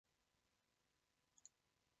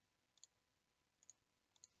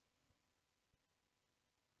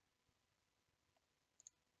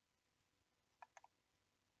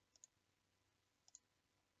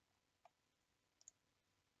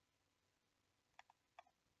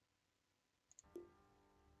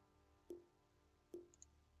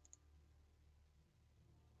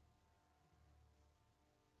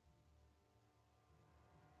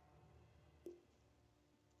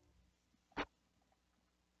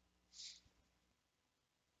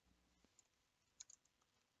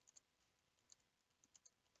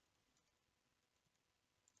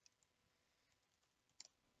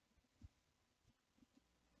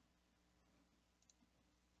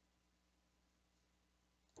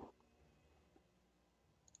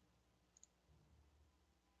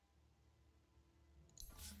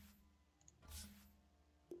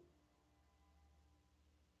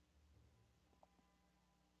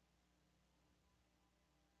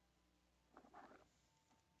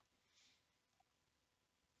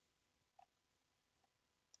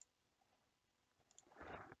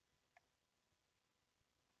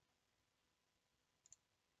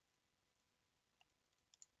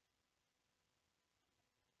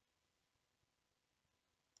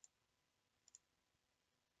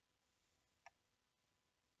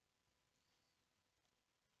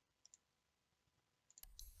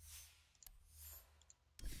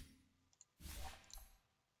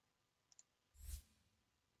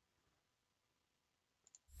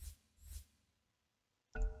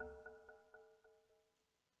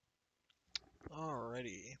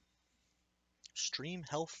Alrighty. Stream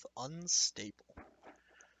health unstable.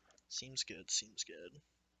 Seems good, seems good.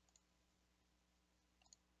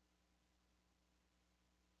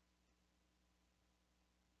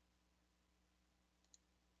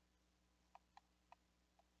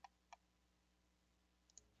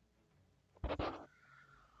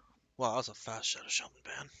 Wow, that was a fast Shadow Shaman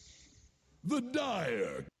ban. The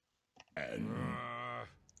Dire and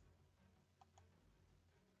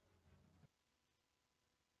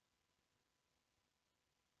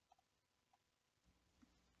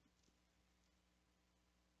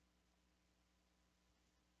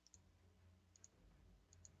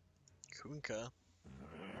Kunkka.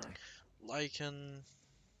 Lycan.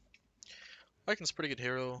 Lycan's a pretty good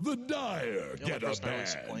hero. the Dire The only get a person I really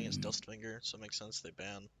see playing is ban. Dustfinger, so it makes sense they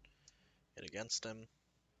ban it against him.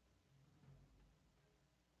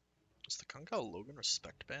 Is the Kunkka a Logan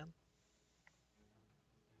respect ban?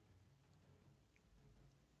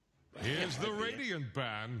 Here's the Might be. Radiant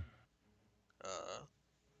ban.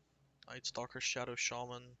 Night Stalker, Shadow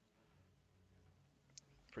Shaman.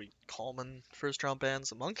 Pretty common first round bans.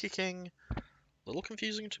 The Monkey King, a little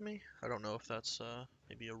confusing to me. I don't know if that's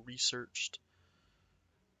maybe a researched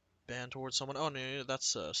ban towards someone. Oh no,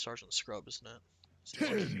 that's Sergeant Scrub, isn't it? It's the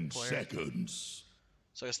Monkey King 10 player. seconds.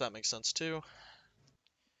 So I guess that makes sense too.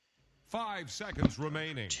 5 seconds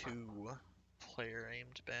remaining. 2 player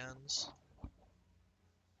aimed bans.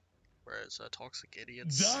 Whereas Toxic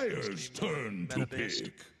Idiots Dire's seems to be more turn to meta-based.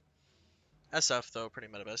 pick. SF though, pretty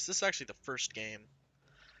meta-based. This is actually the first game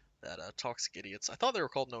that Toxic Idiots. I thought they were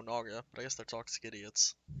called No Naga, but I guess they're Toxic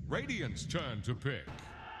Idiots. Radiant's turn to pick.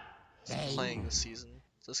 Playing this season.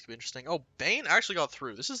 So this could be interesting. Oh, Bane actually got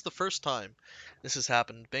through. This is the first time this has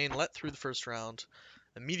happened. Bane let through the first round,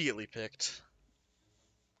 immediately picked.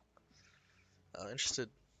 Interested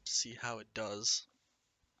to see how it does.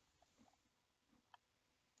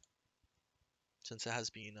 Since it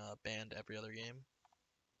has been banned every other game.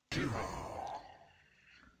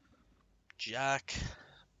 Jack.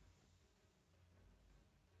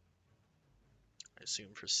 I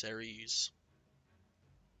assume for Ceres.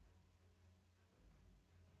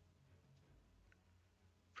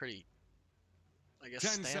 Pretty, I guess,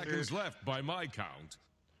 10 standard. seconds left by my count.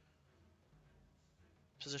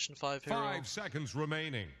 Position 5 hero. 5 seconds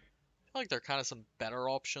remaining. I feel like there are kind of some better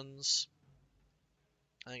options.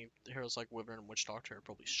 I think heroes like Wyvern and Witch Doctor are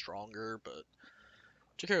probably stronger, but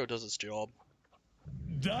Jakiro does its job.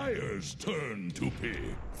 Dire's turn to pick.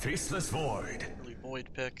 Faceless Void. Early Void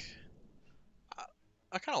pick.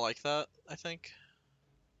 I kind of like that, I think.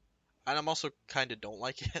 And I'm also kind of don't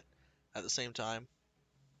like it at the same time.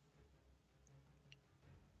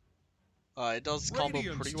 It does combo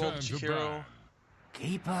Radiant's pretty well with turn to Jakiro. ban.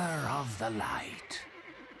 Keeper of the Light.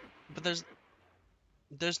 But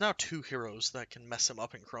there's now 2 heroes that can mess him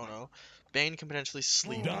up in Chrono. Bane can potentially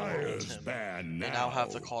sleep and ult Dire's him. ban They now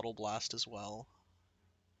have the Caudal Blast as well.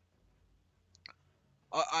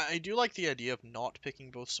 I do like the idea of not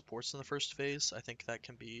picking both supports in the first phase. I think that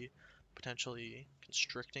can be potentially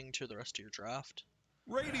constricting to the rest of your draft.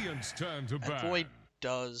 Radiant's turn to And ban. Void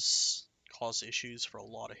does cause issues for a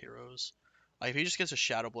lot of heroes. Like if he just gets a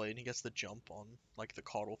Shadow Blade and he gets the jump on, like the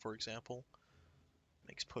Caudal for example,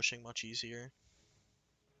 makes pushing much easier.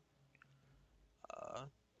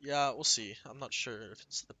 Yeah, we'll see. I'm not sure if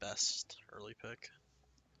it's the best early pick.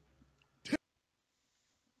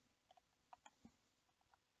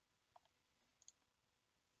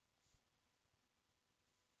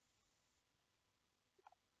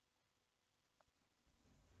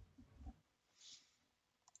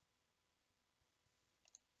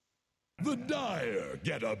 The Dire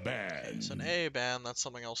get a ban. Okay, so an A ban, that's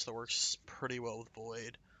something else that works pretty well with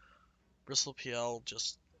Void. Bristle PL,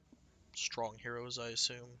 just strong heroes, I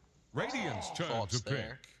assume. Radiant's turn Thoughts to pick.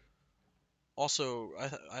 there. Also,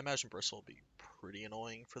 I imagine Bristle will be pretty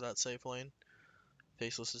annoying for that safe lane.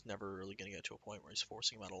 Faceless is never really going to get to a point where he's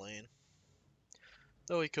forcing him out of lane.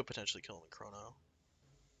 Though he could potentially kill him in Chrono.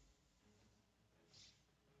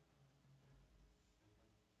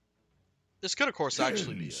 This could, of course,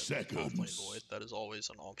 actually be a top lane Void. That is always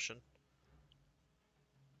an option.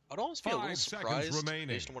 I'd almost be a little 5 seconds surprised, remaining.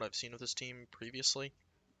 based on what I've seen of this team previously.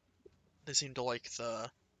 They seem to like the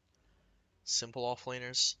simple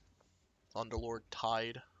offlaners. Underlord,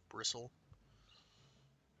 Tide, Bristle.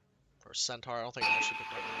 Or Centaur. I don't think I actually picked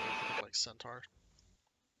Underlord. I think I like Centaur.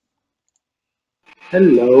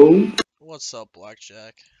 Hello. What's up,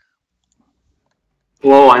 Blackjack?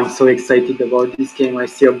 Whoa, I'm so excited about this game. I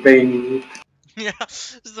see a Bane in it. Yeah,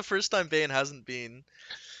 this is the first time Bane hasn't been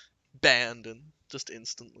banned and just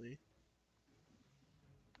instantly.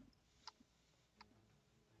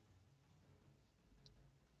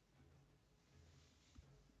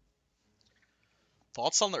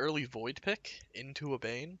 Thoughts on the early Void pick into a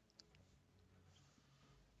Bane?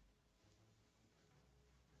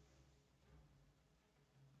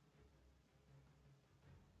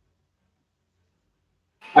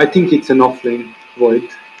 I think it's an offlane Void,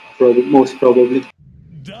 most probably.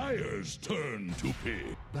 Dyer's turn to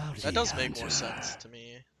pick. That does make more sense to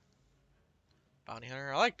me. Bounty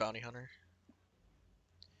Hunter? I like Bounty Hunter.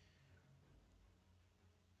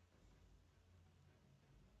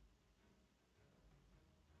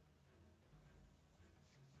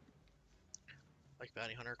 I like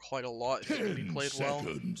Bounty Hunter quite a lot if it can be 10 played well.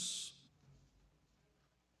 seconds.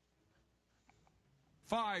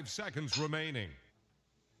 5 seconds remaining.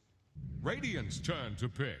 Radiant's turn to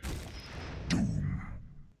pick.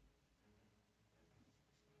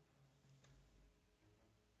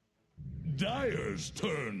 Dyer's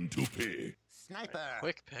turn to pick. Sniper.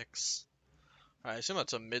 Quick picks. Alright, I assume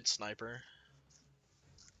that's a mid sniper.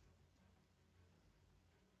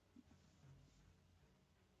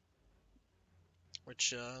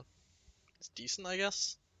 Which, is decent, I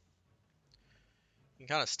guess. You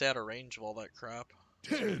can kind of stay out of range of all that crap.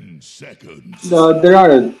 10 seconds. There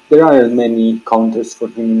aren't many counters for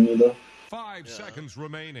him in middle. 5 Yeah. seconds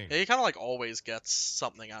remaining. Yeah, he kind of like always gets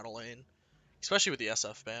something out of lane. Especially with the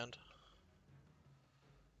SF band.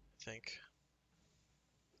 I think.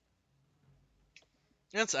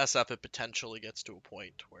 Against SF, it potentially gets to a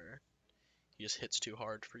point where he just hits too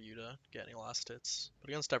hard for you to get any last hits. But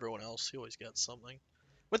against everyone else, he always gets something.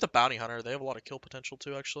 With the Bounty Hunter, they have a lot of kill potential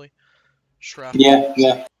too, actually. Shrapnel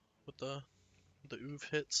Yeah. with the OOV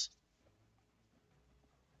hits.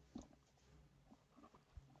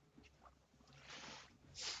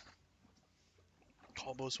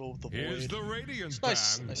 Combos well with the Here's Void. the Radiant It's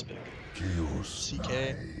nice, band. nice pick.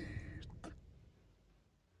 CK.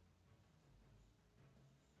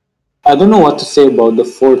 I don't know what to say about the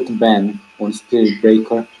fourth ban on Spirit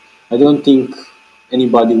Breaker. I don't think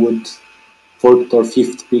anybody would fourth or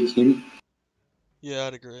fifth pick him. Yeah,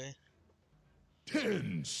 I'd agree.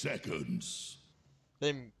 10 seconds.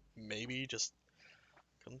 They maybe just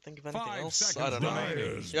couldn't think of anything 5 else. I seconds don't know.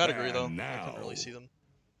 remaining. Yeah, I'd agree though. Ban I couldn't now. really see them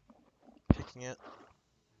picking it.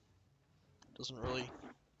 Doesn't really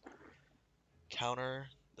counter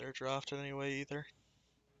their draft in any way either.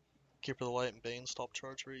 Keeper of the Light and Bane stop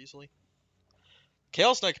charge very easily.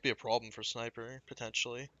 Chaos Knight could be a problem for Sniper,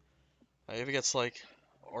 potentially. If he gets like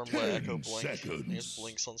Armlet 10 Echo Blink, and he just seconds.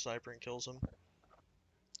 blinks on Sniper and kills him.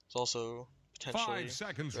 It's also 5 potentially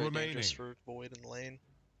seconds very remaining. dangerous for Void in lane.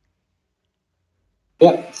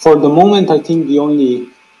 Yeah, for the moment, I think the only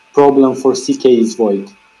problem for CK is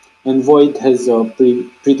Void. And Void has a pretty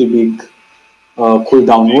big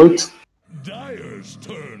cooldown ult. Dyer's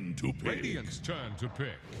turn to pick. Radiant's turn to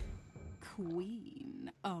pick. Queen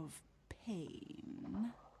of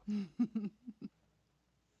Pain.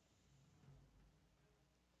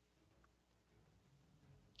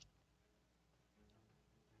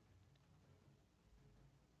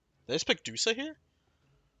 Did I just pick Dusa here?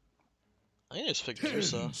 I think I just picked 10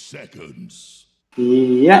 Dusa. seconds.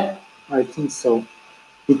 Yeah, I think so.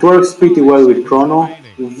 It works pretty well with Chrono,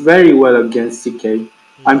 very well against CK. Yeah.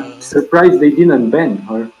 I'm surprised they didn't ban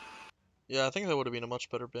her. Yeah, I think that would have been a much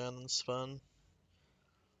better ban than Sven.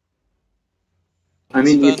 I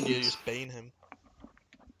mean, Sven, you just Bane him.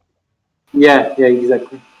 yeah,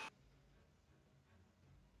 exactly.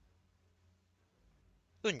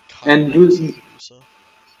 I think And kind of Dusa.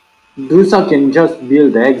 Dusa can just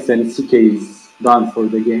build eggs and CK is done for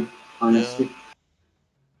the game, honestly. Yeah.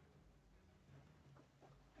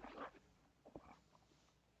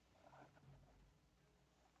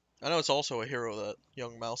 I know it's also a hero that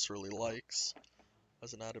young Mouse really likes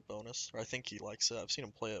as an added bonus, or I think he likes it. I've seen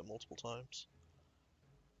him play it multiple times.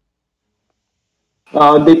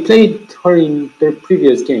 They played her in their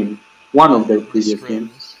previous game, one of their The previous Scrim.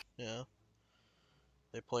 games. Yeah.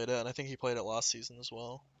 They played it, and I think he played it last season as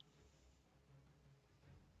well.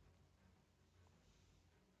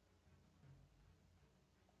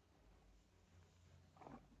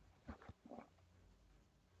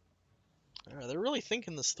 Yeah, they're really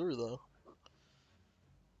thinking this through, though.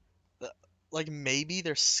 Like, maybe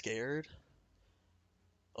they're scared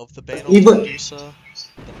of the Bane Even Dusa.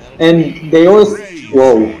 and they also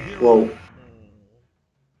whoa.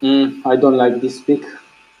 I don't like this pick.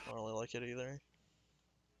 I don't really like it either.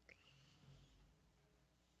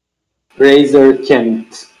 Razor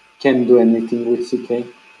can't do anything with CK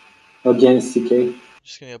against CK.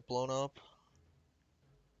 Just gonna get blown up.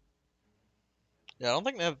 Yeah, I don't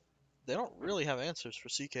think they don't really have answers for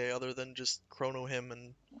CK other than just chrono him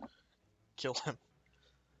and kill him.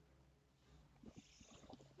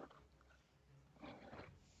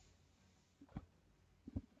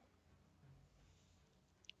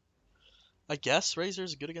 I guess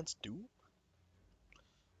Razor's good against Doom.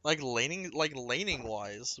 Laning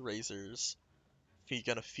wise, Razor's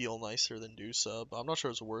gonna feel nicer than Dusa, but I'm not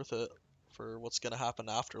sure it's worth it for what's gonna happen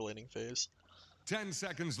after laning phase. 10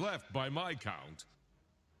 seconds left by my count.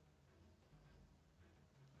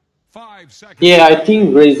 5 seconds. Yeah, I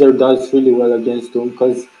think Razor does really well against Doom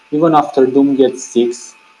because even after Doom gets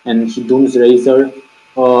 6 and he dooms Razor,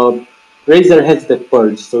 uh, Razor has that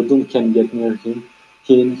purge, so Doom can't get near him.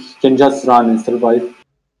 He can just run and survive.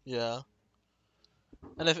 Yeah.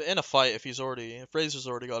 And if in a fight, if Razor's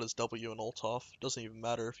already got his W and ult off, it doesn't even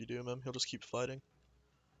matter if you doom him, he'll just keep fighting.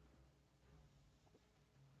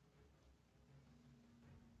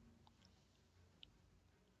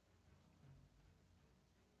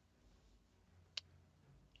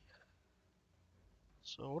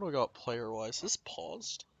 So what do we got player-wise? Is this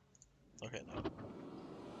paused? Okay, no.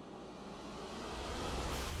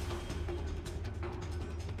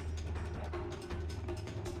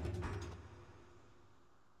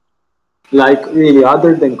 Like, really,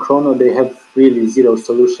 other than Chrono, they have really zero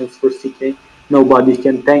solutions for CK. Nobody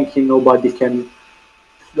can tank him, nobody can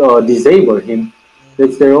disable him.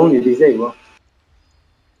 That's their only disable.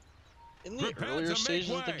 In the Prepare earlier to make stages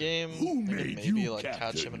of the way. game, Who I could made maybe you like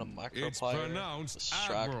catch him in a captain? macro It's pyre pronounced with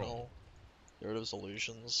Admiral. Shrapnel, get rid of his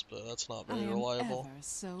illusions, but that's not I very am reliable. ever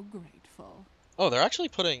so grateful. Oh, they're actually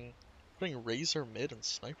putting Razor mid and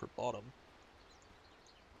Sniper bottom.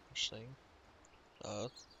 Interesting.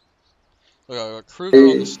 We got Kruger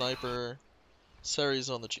on the Sniper, Ceres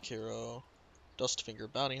on the Jakiro,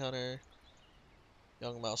 Dustfinger Bounty Hunter,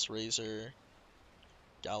 Young Mouse Razor,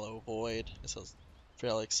 Gallo Void. This is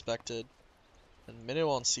fairly expected. And Minu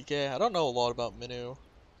on CK. I don't know a lot about Minu.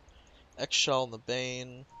 X-Shell on the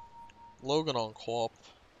Bane, Logan on Quap,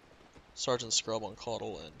 Sergeant Scrub on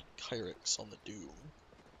Coddle, and Kyrix on the Doom.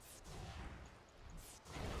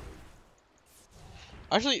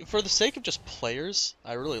 Actually, for the sake of just players,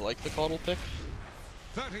 I really like the Coddle pick.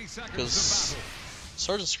 30 seconds Because to battle.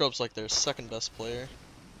 Sergeant Scrub's like their second best player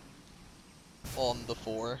on the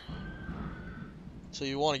 4. So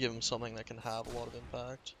you want to give him something that can have a lot of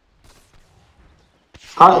impact.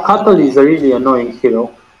 Katal is a really annoying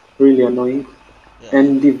hero. Really annoying. Yeah.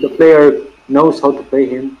 And if the player knows how to play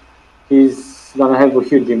him, he's gonna have a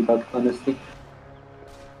huge impact, honestly.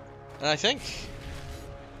 And I think,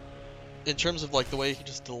 in terms of like the way he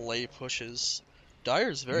just delay pushes,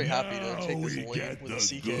 Dyer's very happy to Now take this we lane get with a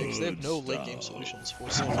the CK because they have good no late game stuff. solutions for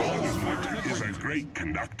CK. Is a great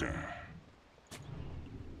conductor.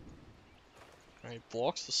 Alright,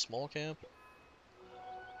 blocks the small camp.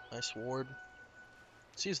 Nice ward.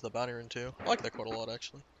 Sees the bounty rune too. I like that quite a lot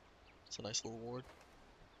actually. It's a nice little ward.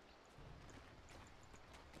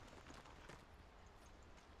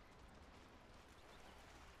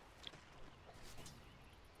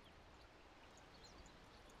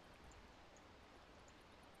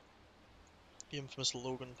 The infamous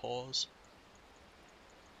Logan pause.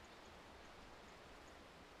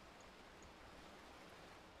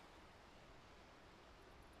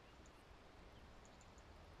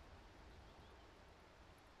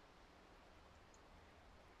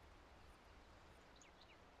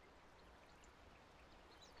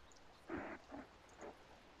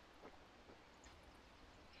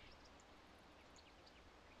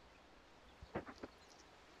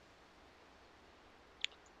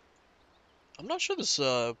 I'm not sure this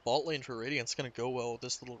bot lane for Radiant's gonna go well with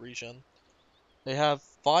this little regen. They have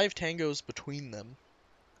 5 tangos between them.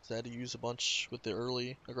 So they had to use a bunch with the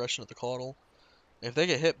early aggression at the Coddle. If they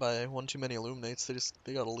get hit by one too many Illuminates,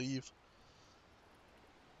 they gotta leave.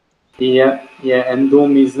 Yeah, and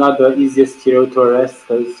Doom is not the easiest hero to arrest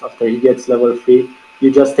because after he gets level 3,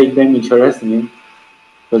 you just take damage harassing him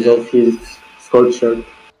because Yeah. of his Scorch Shirt.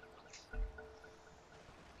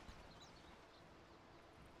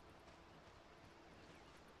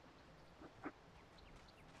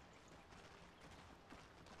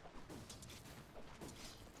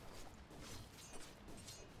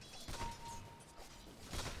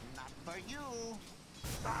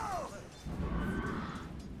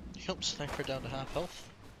 Yep, Sniper down to half health.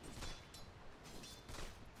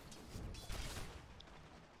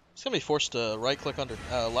 He's gonna be forced to right click under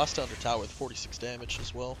last under tower with 46 damage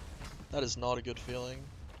as well. That is not a good feeling.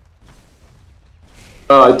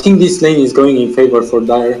 I think this lane is going in favor for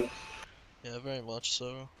Dire. Yeah, very much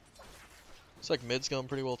so. Looks like mid's going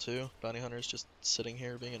pretty well too. Bounty Hunter's just sitting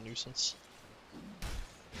here being a nuisance.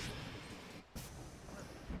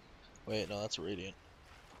 Wait, no, that's Radiant.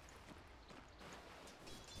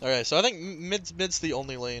 Okay, so I think mid's the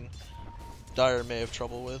only lane Dire may have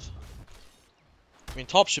trouble with. I mean,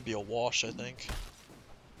 top should be a wash, I think.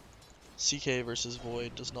 CK versus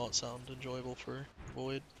Void does not sound enjoyable for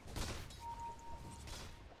Void.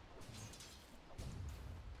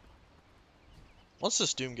 Once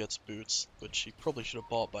this Doom gets boots, which he probably should have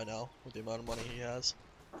bought by now with the amount of money he has,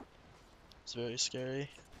 it's very scary.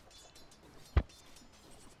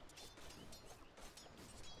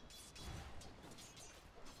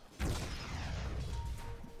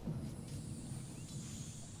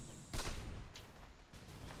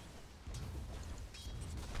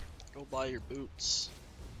 Go buy your boots.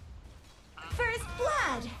 First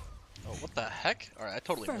blood. Oh, what the heck? Alright, I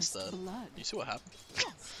totally missed First that. blood. You see what happened?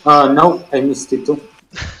 No, I missed it too.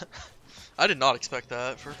 I did not expect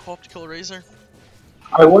that for Co-op to kill Razor.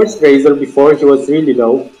 I watched Razor before, he was really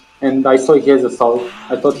low, and I saw he has assault.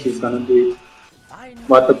 I thought he's gonna do it.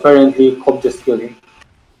 But apparently Cobb just killed him.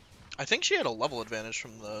 I think she had a level advantage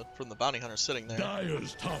from the bounty hunter sitting there.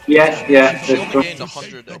 Dire's top Yeah, tower She that's only true. gained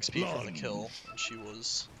 100 XP from the kill, and she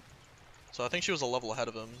was... So I think she was a level ahead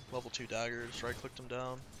of him. Level 2 daggers, right-clicked him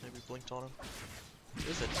down, maybe blinked on him.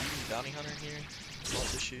 There's a demon bounty hunter here.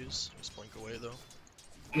 Lots issues. Just blink away though.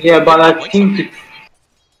 Yeah, but I think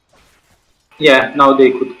yeah, now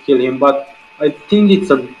they could kill him, but I think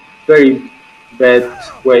it's a very bad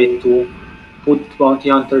way to put Bounty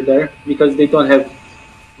Hunter there, because they don't have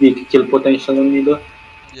big kill potential on middle.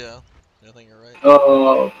 Yeah, I think you're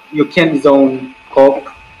right. You can zone Cobb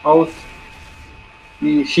out.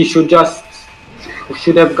 She should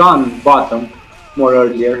have gone bottom more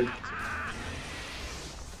earlier.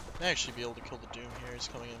 May actually be able to kill the Doom here. He's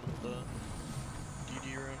coming in with the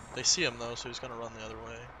DD rune. They see him though, so he's gonna run the other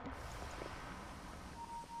way.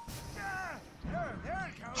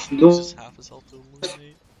 Uses half his health to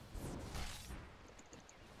illuminate.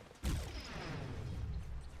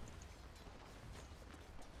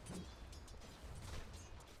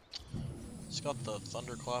 He's got the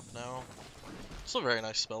Thunderclap now. It's a very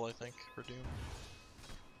nice spell, I think, for Doom.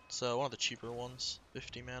 It's one of the cheaper ones.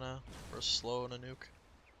 50 mana for a slow and a nuke.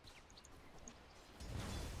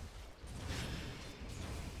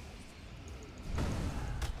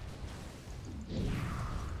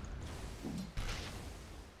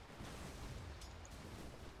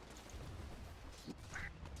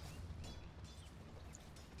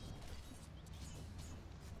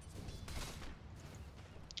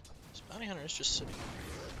 This bounty hunter is just sitting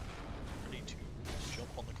ready to jump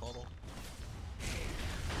on the coddle.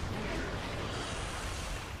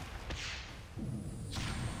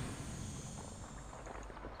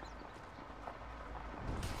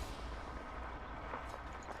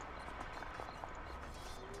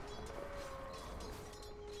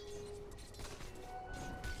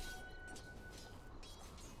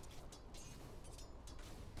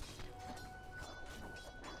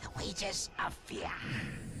 The wages of fear.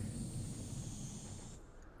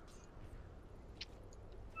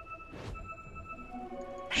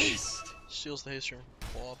 Haste. Steals the haste from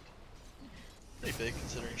Bob. Pretty big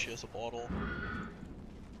considering she has a bottle.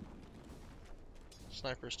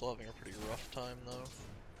 Sniper's still having a pretty rough time though.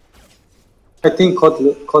 I think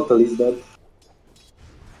Kotal is dead.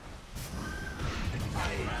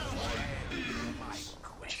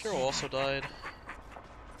 Hero also died.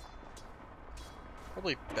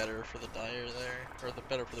 Probably better for the Dire there, or the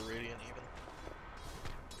better for the Radiant even.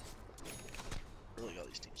 Really got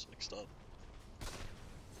these teams mixed up.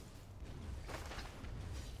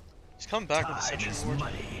 He's coming back with a Sentry Ward.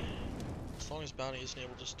 As long as Bounty isn't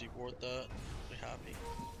able to just deward that, I'll be happy.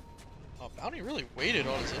 Oh, Bounty really waited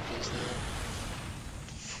on his impulse there.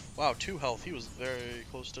 Wow, 2 health. He was very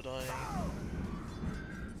close to dying.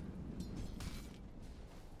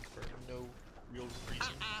 For no real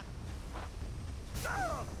reason.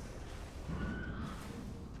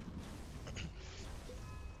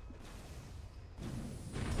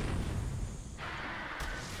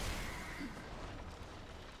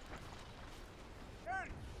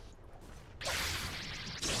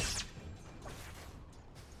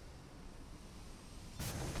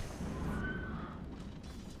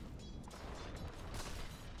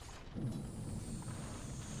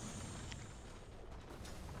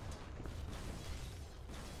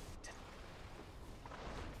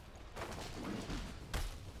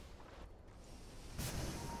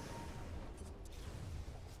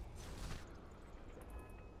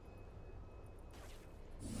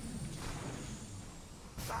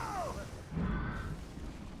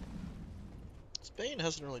 Spain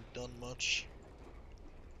hasn't really done much.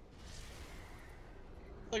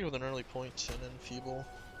 Like with an early point and enfeeble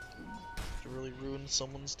to really ruin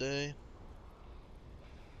someone's day.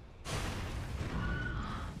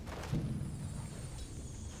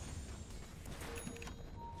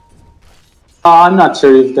 I'm not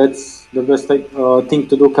sure if that's the best thing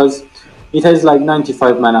to do, because It has like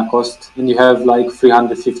 95 mana cost, and you have like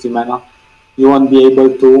 350 mana. You won't be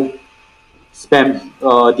able to spam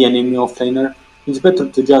the enemy offlaner. It's better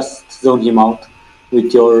to just zone him out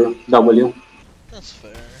with your W. That's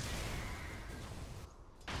fair.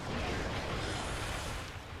 Yeah,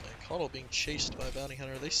 Caudle being chased by a bounty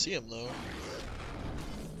hunter. They see him though.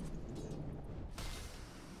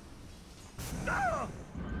 I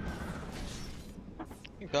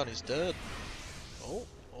think Bounty's dead. Oh,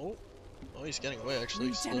 oh, oh, he's getting away actually.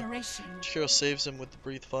 Regeneration. Chiro saves him with the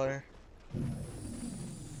breathe fire.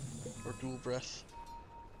 Or dual breath.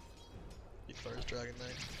 Breathe fire's Dragon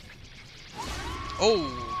Knight.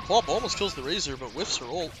 Oh, Plop almost kills the Razor, but whiffs her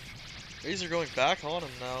ult. Razor going back on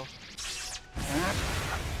him now.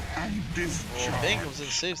 Oh, Bang comes in,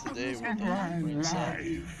 saves the day with the ring set.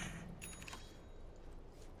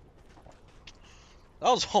 That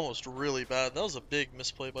was almost really bad. That was a big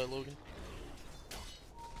misplay by Logan.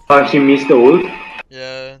 He missed the ult.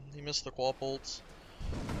 Yeah, he missed the Quap ults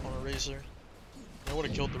on a Razor. I would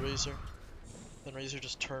have killed the Razor. Then Razor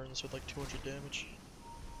just turns with like 200 damage.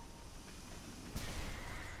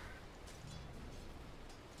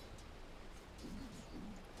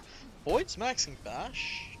 Void's maxing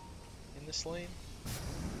Bash in this lane.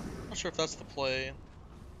 Not sure if that's the play.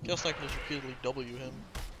 Chaos Knight can just repeatedly W him.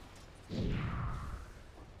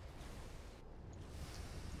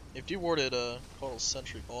 They've dewarded Caudle's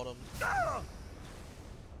Sentry bottom. It's a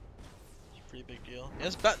pretty big deal. Yeah,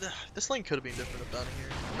 this lane could have been different if Bounty here.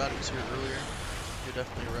 If Bounty was here earlier. You're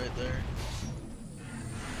definitely right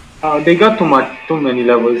there. They got too many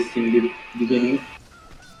levels in the beginning.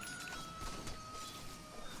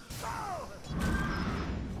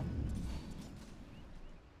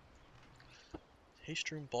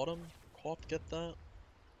 Haste Room bottom. Quap get that.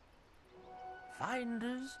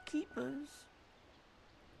 Finders, keepers.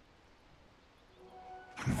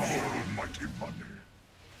 Almighty money.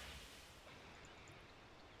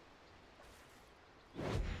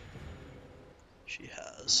 She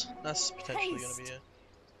has. That's potentially going to be a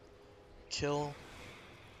kill.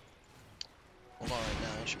 Well, not right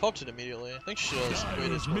now. She popped it immediately. I think she just waited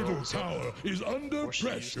Dire's till middle it was up tower is under before she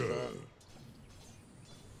used pressure. that.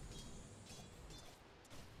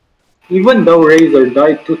 Even though Razor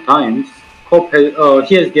died 2 times,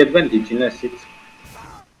 he has the advantage in last hits.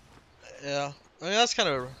 Yeah, I mean that's kind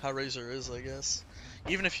of how Razor is, I guess.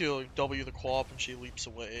 Even if you W the Quap and she leaps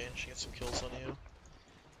away and she gets some kills on you,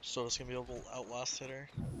 still just gonna be able to outlast hit her.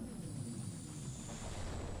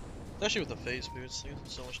 Especially with the phase boots, they do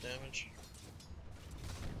so much damage.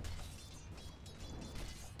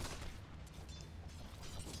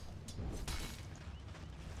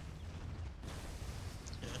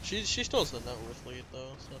 Yeah, she still has the net worth lead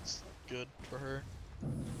though, so that's good for her.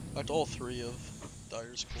 In fact, all 3 of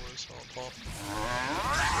Dire's cores are on top.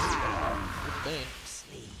 Good Bane.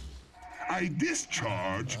 I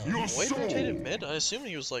discharge your Wade soul. rotated mid? I assume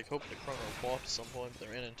he was like hoping to chrono Quap at some point, but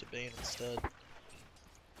they ran into Bane instead.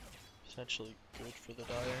 Potentially good for the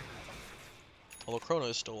Dire. Although Chrono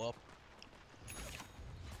is still up.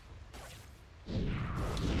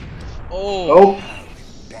 Oh!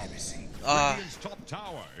 Radiant's top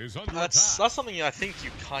tower is under That's attack. something I think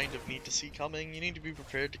you kind of need to see coming. You need to be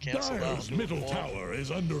prepared to cancel that Dire's and do a middle Quap tower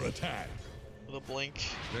is under attack. with a blink.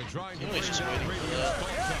 They're trying to You know he's bring just down waiting for Radiant's that.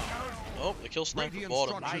 top tower. Oh, the kill sniper Radiant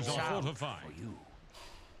bottom. structures are fortified.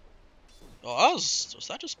 Oh, was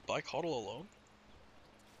that just by Caudle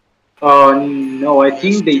alone? No, I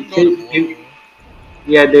think Doom got him low.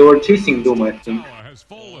 yeah, they were chasing Doom, I think. Tower has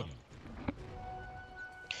fallen.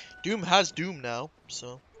 Doom has Doom now,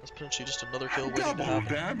 so that's potentially just another kill waiting to Double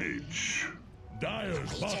happen. damage.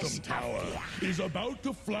 Dire's bottom tower is about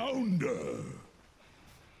to flounder.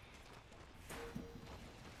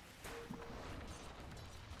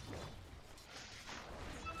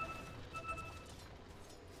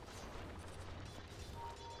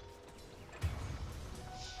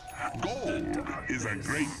 Gold is a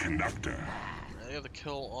great conductor. They have the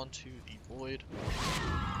kill onto the Void.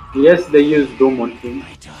 Yes, they used Doom on him.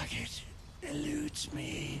 My target eludes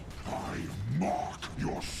me. I mark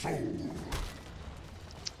your soul.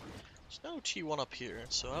 There's no T1 up here,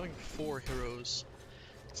 so having 4 heroes,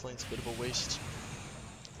 this lane's a bit of a waste.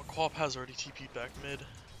 But Quap has already TP'd back mid.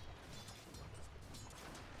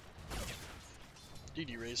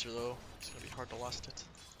 DD Razor though, it's gonna be hard to last it.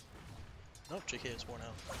 Nope, JK is worn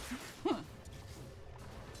out.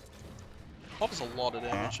 Quap has a lot of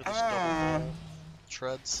damage with this double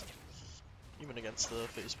treads, even against the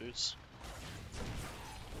phase boots.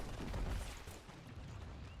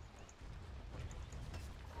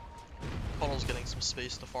 Caudle's getting some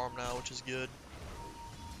space to farm now, which is good.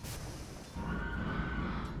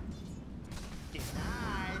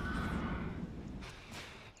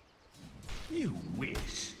 You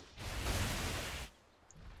wish.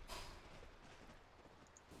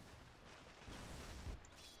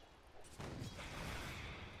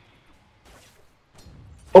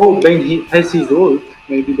 Oh, then he has his ult.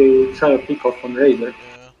 Maybe they will try a pick off on Razor.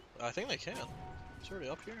 Yeah, I think they can. He's already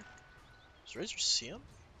up here. Does Razor see him?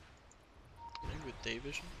 Maybe with day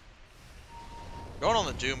vision. Going on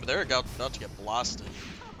the Doom, but they're about to get blasted.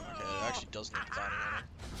 Okay, it actually does need the bounty hunter.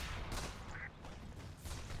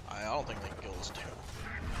 I don't think they can kill this Doom.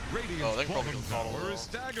 Oh, they can probably kill Caudle though.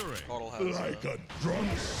 Caudle has Like a drunk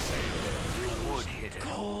Would hit an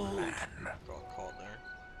old man. got caught there.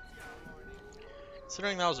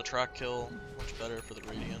 Considering that was a track kill, much better for the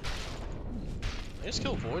Radiant. They just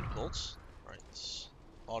kill Void with ults. Right, it's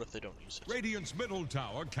odd if they don't use it. Radiant's middle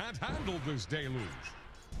tower can't handle this deluge.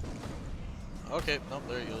 Okay, nope,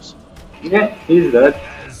 there he goes. Yeah, he's dead.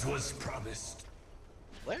 As was promised.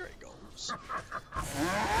 There he goes.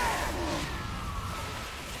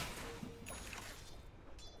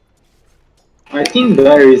 I think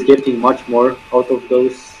Bear is getting much more out of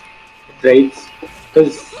those trades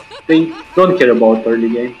because they don't care about early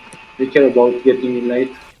game. They care about getting in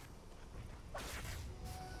late.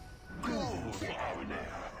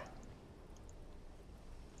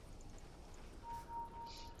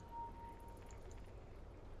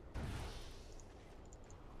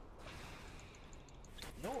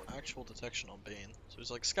 No actual detection on Bane. So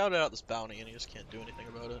he's like scouted out this bounty and he just can't do anything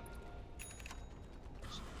about it.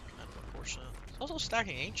 It's kind of unfortunate. He's also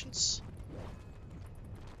stacking Ancients.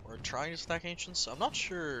 Or trying to stack Ancients. I'm not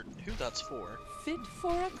sure who that's for. Fit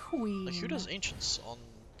for a queen. Like who does Ancients on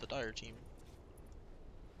the Dire team?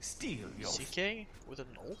 Steal your CK with an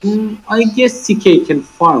ult? I guess CK can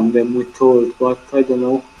farm them with ult, but I don't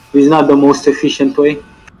know. It's not the most efficient way. Yeah,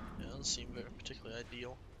 doesn't seem very particularly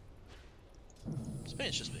ideal.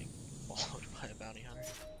 Spain's just being followed by a bounty hunter.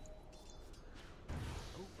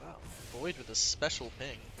 Oh wow. Void with a special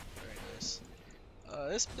ping. Very nice.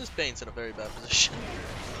 This Bane's in a very bad position.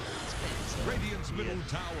 Radiant's middle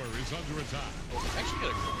tower is under attack. Actually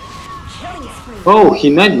got a Killing spree. Oh, he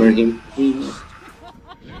nightmared him.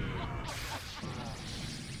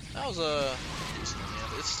 That was a decent in the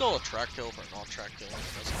end. It's still a track kill for a non-track kill. Kinda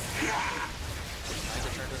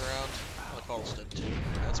turned it around. Oh, the Caudle's dead too.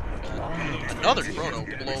 That's pretty bad. Another chrono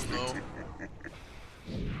blown though.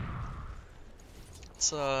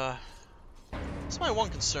 It's my one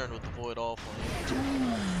concern with the Void offlane.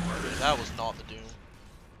 That was not the Doom.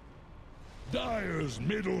 Dire's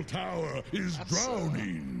middle tower is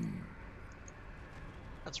drowning.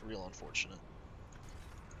 That's real unfortunate.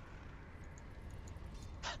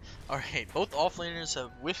 Alright, both offlaners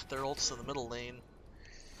have whiffed their ults to the middle lane.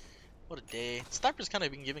 What a day. Sniper's kind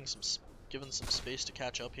of been given some space to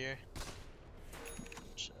catch up here.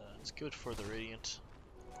 Which is good for the Radiant.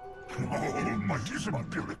 Almighty's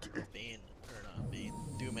ability. Bane, or not Bane,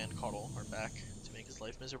 Doom and Caudle are back to make his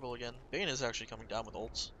life miserable again. Bane is actually coming down with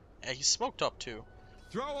ults. Yeah, he's smoked up too.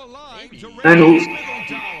 Throw a line to And Radiant's middle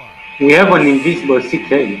tower. we have an invisible CK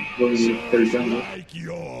going with their jungle. Like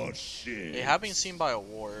your shit. They have been seen by a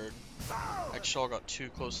ward. Exshall got too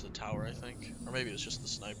close to the tower, I think. Or maybe it was just the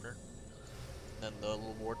sniper. And then the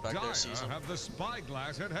little ward back there sees Dire him. have the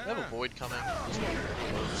spyglass at They have a hand. Void coming. Doesn't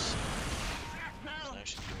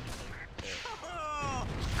actually do anything.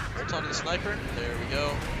 Okay. Ult onto the sniper. There we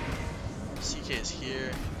go. CK is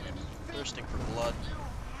here. Thirsting for blood.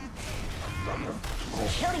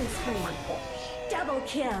 Killing spree. Double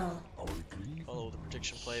kill. Follow the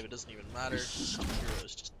prediction play, but it doesn't even matter. Hero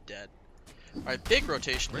is just dead. Alright, big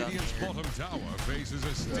rotation down Radiant's here. bottom tower faces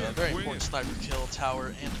a stiff Very wind. important sniper kill, tower,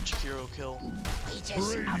 and a Chikiro kill.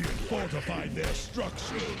 Radiant fortified their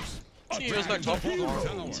structures. See, he goes back top Radiant's tower.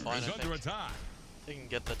 bottom tower It's fine, is I under think. attack. They can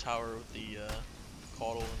get the tower with the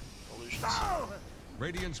Caudle and illusions.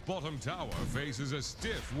 Radiant's bottom tower faces a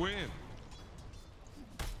stiff wind.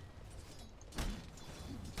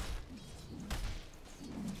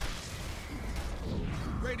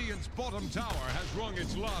 Radiant's bottom tower has rung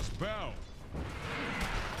its last bell.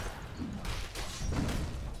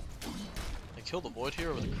 They kill the Void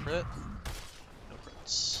here with a crit. No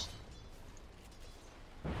crits.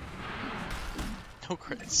 No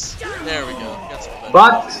crits. There we go. Got some better.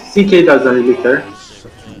 But CK doesn't really care.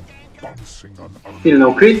 Still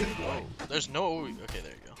no crit. There's no. Okay,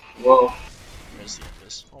 there you go. Whoa. There's the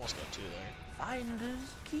Abyss. Almost got two there. finders,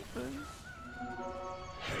 keepers.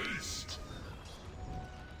 Haste.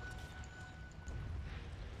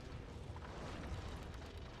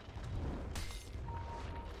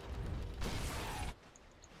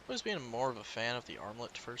 Always been more of a fan of the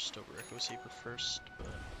Armlet first over Echo Saber first, but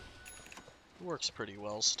it works pretty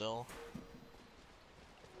well still.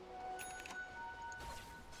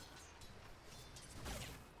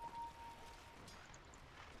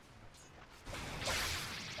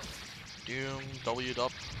 W'd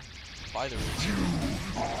up by the Razor.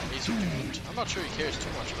 Razor doomed. I'm not sure he cares too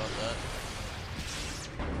much about that.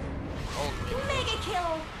 Oh, maybe Mega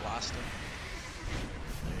kill. blast him.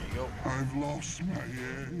 There you go. I've lost my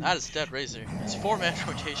edge. That is dead Razor. It's 4-man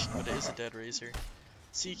rotation, but it is a dead Razor.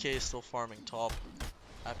 CK is still farming top.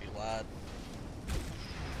 Happy lad.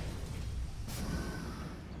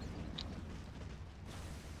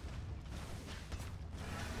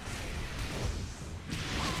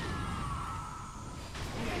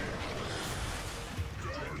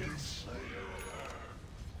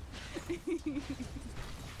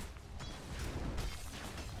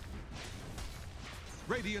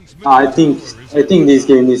 Radiant's middle I think tower is I think this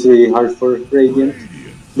game is really hard for Radiant.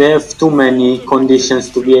 They have too many conditions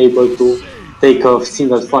to be able to take a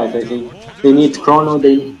single fight. I think they need Chrono.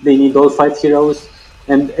 They need all 5 heroes,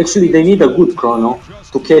 and actually they need a good Chrono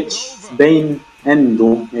to catch Bane and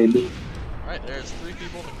Doom maybe. Alright, there's 3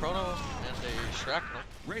 people in the Chrono and a Shrapnel.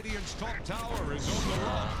 Radiant's top tower is on the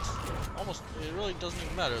rocks. Almost, it really doesn't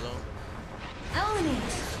even matter though. Element.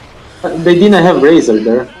 They didn't have Razor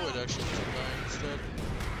there. Void actually took dying instead.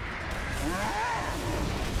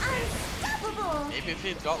 Unstoppable. Maybe if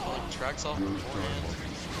he'd gotten like tracks off beforehand.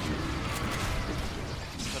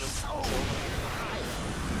 Could have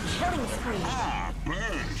Killing spree.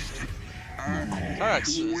 Kyrax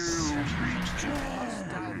is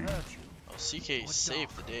oh, CK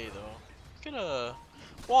saved the day though. Get a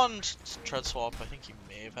one tread swap. I think he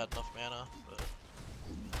may have had enough mana, but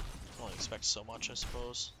don't expect so much, I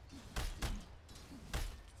suppose.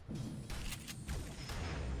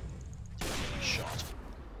 Shot,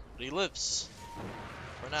 but he lives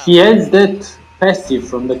for now. He has that passive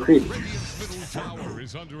from the crit. Radiant's middle tower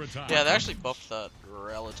is under attack. Yeah, they actually buffed that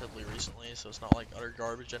relatively recently, so it's not like utter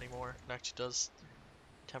garbage anymore. It actually does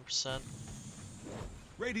 10%.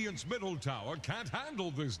 Radiant's middle tower can't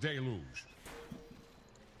handle this deluge.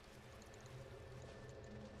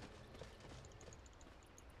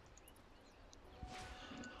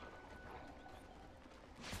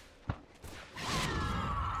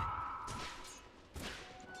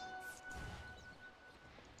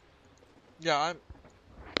 Yeah,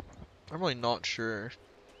 I'm really not sure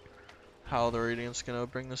how the Radiant's gonna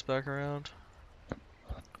bring this back around.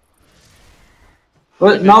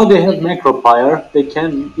 Well, now they have Macropyre. They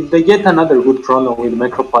can, if they get another good Chrono with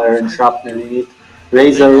Macropyre and Shrapnel in it, Did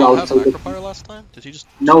Razor they not have outside the... Macropyre last time? Did he just?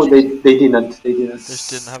 No, they didn't. They didn't. They just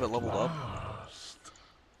didn't have it leveled up.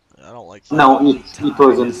 I don't like that. No, it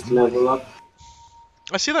wasn't level up.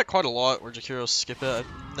 I see that quite a lot where Jakiros skip it.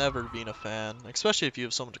 I've never been a fan, especially if you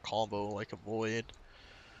have someone to combo like a Void. It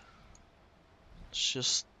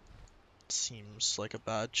just seems like a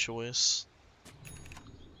bad choice.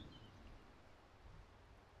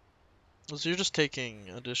 So you're just taking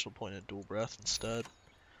an additional point of dual breath instead.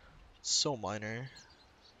 It's so minor.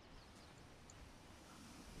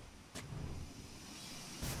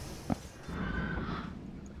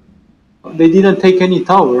 They didn't take any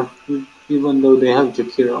tower, even though they have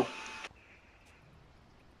Jakiro.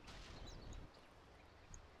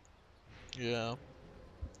 Yeah.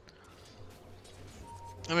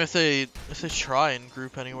 I mean, if they try and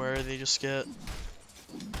group anywhere, they just get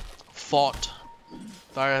fought.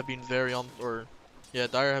 Dire have been very on,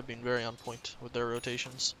 Dire have been very on point with their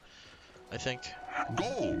rotations, I think.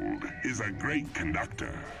 Gold is a great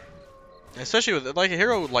conductor. Especially with like a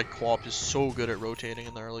hero like Quap is so good at rotating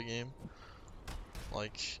in the early game.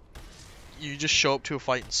 Like, you just show up to a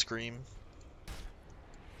fight and scream.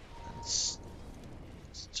 And it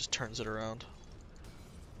just turns it around.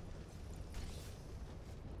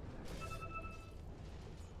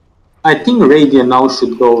 I think Radiant now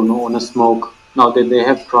should go on a smoke. Now that they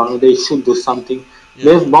have Chrono, they should do something. Yeah,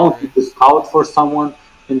 They have bounty to scout for someone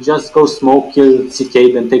and just go smoke, kill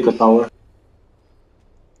Cicade and take a tower.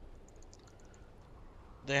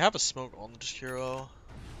 They have a smoke on the hero.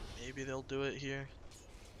 Maybe they'll do it here.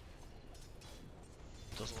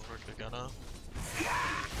 Doesn't look like they're gonna.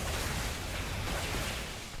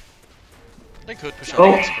 They could push out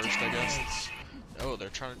Oh. this first, I guess. Oh, they're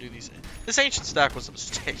trying to do these. This ancient stack was a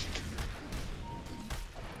mistake.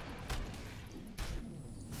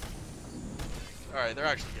 Alright, they're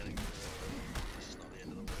actually getting. This is not the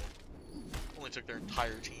end of the world. Only took their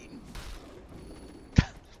entire team.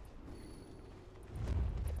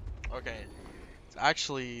 Okay. It's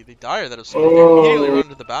actually the Dire that has immediately run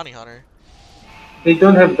to the Bounty Hunter. They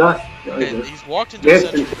don't have dust. Okay, either. he's walked into Yes. a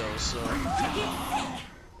sentry though, so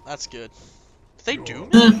that's good. Did they do?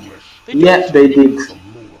 They Yeah, they did.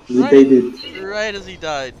 Right, They did. right as he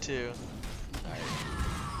died too. Alright.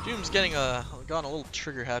 Doom's getting gotten a little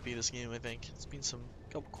trigger happy this game, I think. It's been some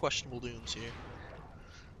couple questionable Dooms here.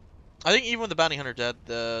 I think even with the bounty hunter dead,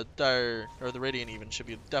 the Dire or the Radiant even should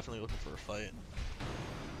be definitely looking for a fight.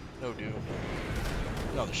 No Doom.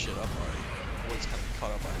 Got the shit up already. Void's kind of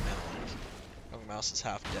caught up by a mana leak. Young Mouse is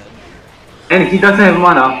half dead. And he doesn't have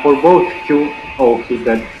mana for both Q. Oh, he's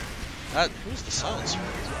dead. Who's the silence?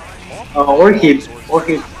 Orchid.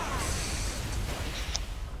 Orchid.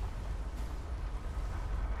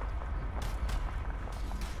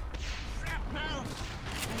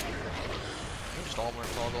 Just Almer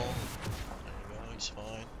toggle. There you go, he's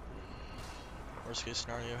fine. Worst case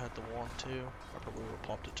scenario, had the wand too. I probably would have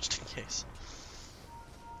popped it just in case.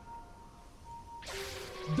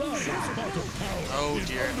 Oh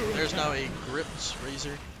dear, there's now a gripped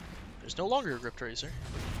Razor. There's no longer a gripped Razor.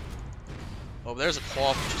 Oh, but there's a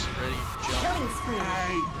claw which is ready to jump.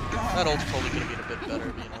 That ult's probably gonna be a bit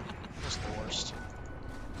better, but you know, it wasn't the worst.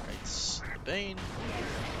 Alright, the Bane.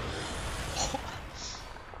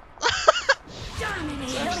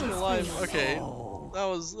 He's actually alive. Okay, that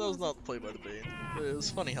was not the play by the Bane. It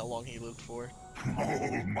was funny how long he lived for.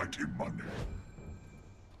 Almighty money.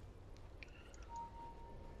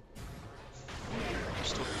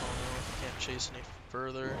 Still can't chase any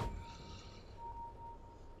further.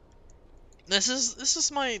 This is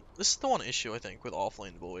the one issue I think with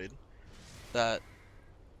offlane Void, that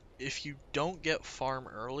if you don't get farm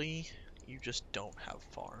early, you just don't have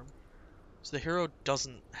farm. So the hero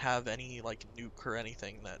doesn't have any like nuke or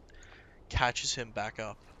anything that catches him back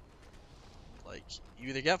up. Like you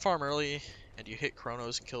either get farm early and you hit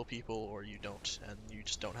Chronos and kill people, or you don't and you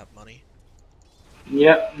just don't have money.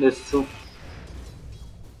 Yeah, that's true.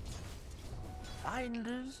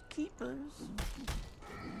 Finders, keepers.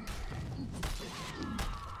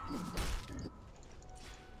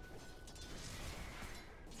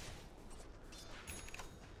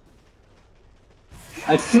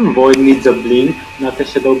 I think Void needs a blink, not a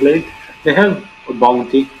Shadow Blade. They have a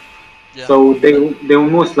bounty, Yeah. so they will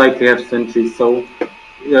most likely have sentries. So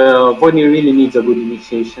Void really needs a good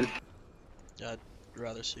initiation. Yeah, I'd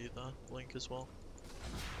rather see the blink as well.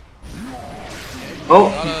 Oh,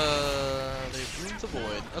 They ruined the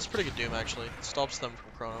Void. That's pretty good Doom actually. It stops them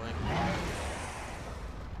from chronoing.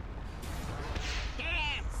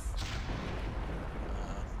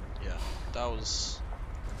 Yeah, that was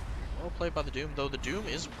well played by the Doom, though the Doom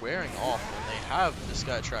is wearing off when they have this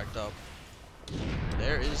guy tracked up.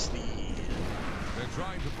 There is the... They're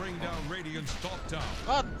trying to bring down Radiant's top tower.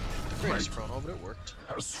 Ah, the greatest chrono, but it worked.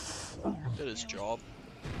 Did his job.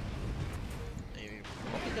 Maybe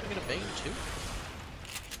probably gonna get a Bane too.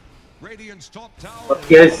 Radiant's top tower. but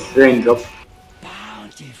yes, raindrop.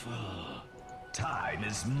 Bountiful. Time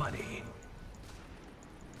is money.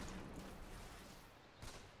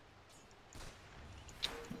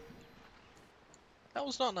 That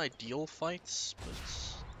was not an ideal fight, but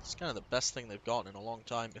it's kind of the best thing they've gotten in a long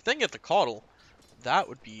time. If they can get the Caudle, that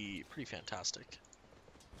would be pretty fantastic.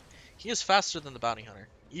 He is faster than the Bounty Hunter,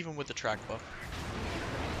 even with the track buff.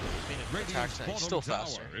 I mean, Radiant's he's bottom still tower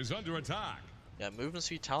faster. is under attack. Yeah, movement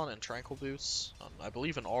speed, talent, and tranquil boots. I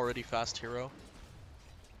believe an already fast hero.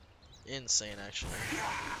 Insane, actually.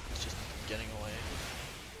 It's just getting away.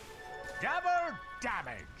 Double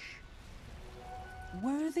damage.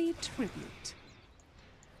 Worthy tribute.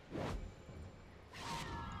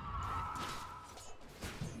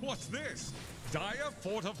 What's this? Dire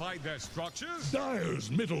fortified their structures? Dire's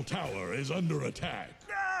middle tower is under attack.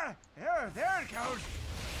 Ah, there it goes.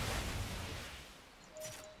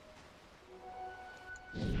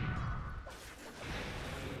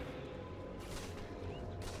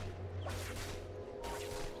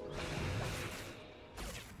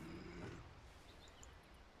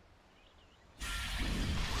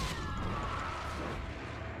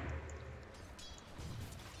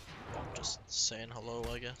 Just saying hello,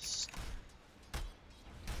 I guess.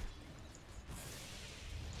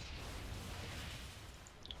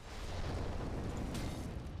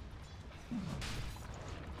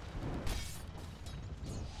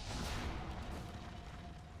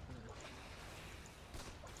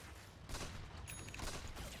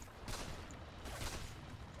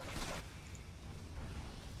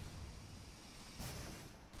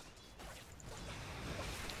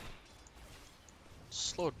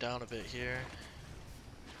 Slow down a bit here.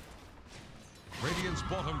 Radiant's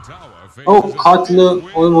bottom tower faces Oh, a Cutler severe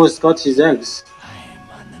wind. almost got his eggs. I'm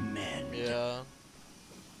on the mend. Yeah.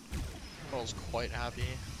 Carl's quite happy.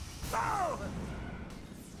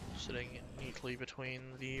 Sitting neatly between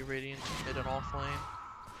the Radiant mid and off lane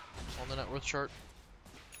on the net worth chart.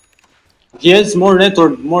 He has more net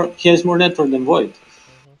or he has more net than Void.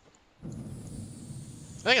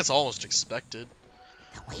 I think it's almost expected.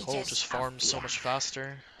 Cole just farms so much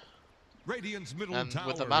faster. Radiant's middle And tower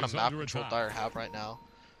with the amount of is map under control attack. Dire have right now,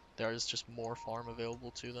 there is just more farm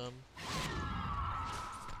available to them.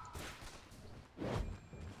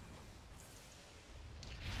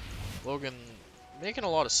 Logan making a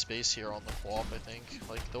lot of space here on the co-op, I think.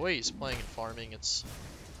 Like, the way he's playing and farming, it's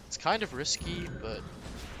kind of risky, but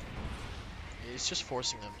it's just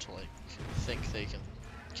forcing them to, like, think they can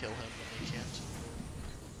kill him when they can't.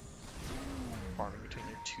 Farming between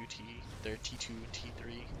their T2 and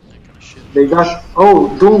T3, that kind of shit. They got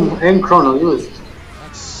Doom and Chrono used.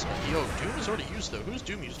 That's yo, Doom is already used though. Who's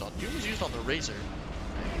Doom used on? Doom is used on the Razor.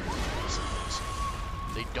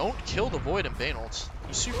 They don't kill the Void and Bane ults.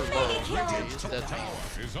 He's super low. He's dead to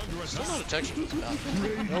me. Is under Still no attack. detection with bad.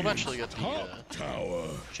 They'll eventually get the Tower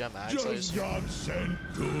gem axe, I just assume. got sent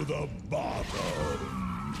to the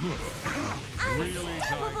bottom. Really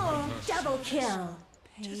Unstoppable! Double kill!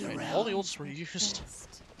 Right, all the ults were used,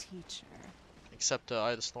 Best teacher. except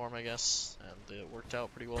Eye of the Storm, I guess, and it worked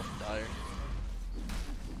out pretty well for Dire.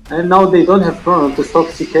 And now they don't have Chrono to stop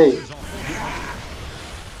CK.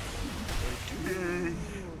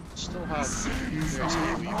 Still have their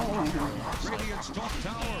XP. Radiant's top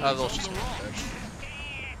tower They'll is just under get attack. protection.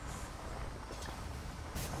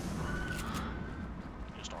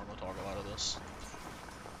 Just Armo talk a lot of this.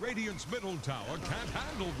 Radiant's middle tower can't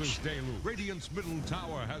handle this deluge. Radiant's middle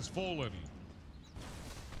tower has fallen.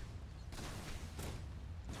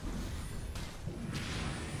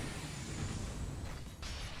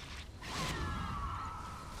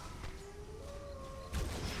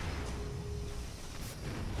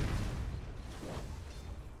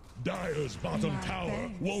 Dire's bottom My tower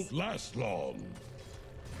thanks. won't last long.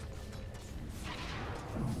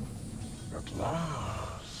 At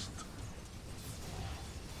last.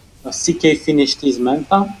 CK finished his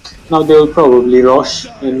Manta. Now they will probably rush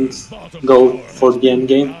and go for the end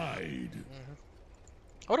game. Died.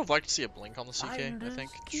 I would have liked to see a blink on the CK, I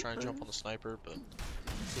think, to try and jump on the sniper, but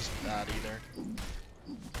this isn't bad either.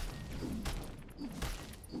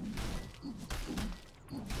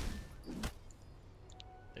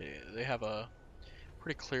 They have a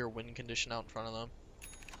pretty clear win condition out in front of them,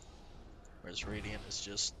 whereas Radiant is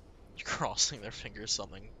just crossing their fingers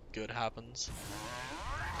something good happens,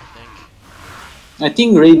 I think. I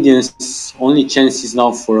think Radiant's only chance is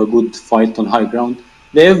now for a good fight on high ground.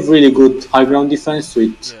 They have really good high ground defense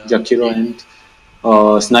with Yeah. Jakiro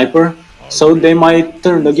and Sniper, so they might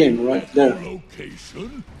turn the game right there.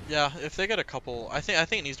 Location. Yeah, if they get a couple, I think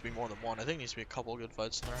it needs to be more than one. I think it needs to be a couple good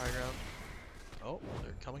fights in their high ground. Oh,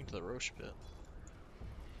 they're coming to the Roche pit.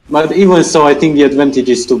 But even so, I think the advantage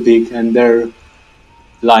is too big and their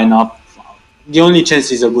lineup. The only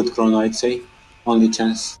chance is a good Chrono, I'd say. Only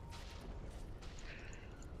chance.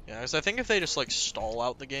 Yeah, because I think if they just like stall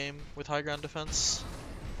out the game with high ground defense,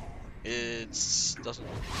 it doesn't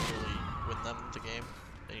really win them the game.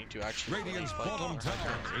 They need to actually really Radiant's fight bottom on their high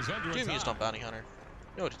tower ground. is under Doom used on attack. Bounty Hunter.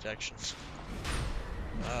 No detections.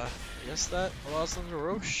 I guess that allows them to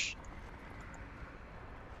Roche.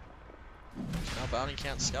 Now Bounty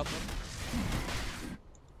can't scout them.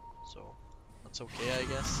 So, that's okay, I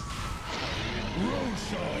guess.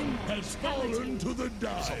 Roshan has fallen to the It's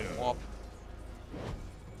Dire. a wop.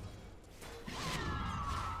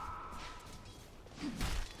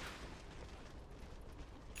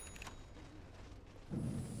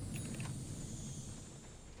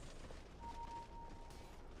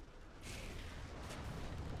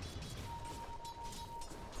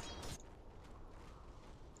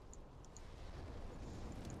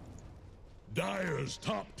 Dire's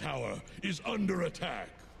top tower is under attack.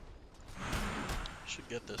 Should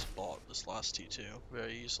get this bought, this last T2,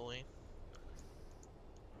 very easily.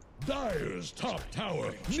 Dire's top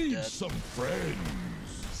tower Dead. needs some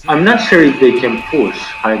friends. I'm not sure if they can push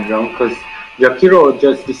high ground because Jakiro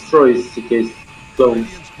just destroys CK's clones.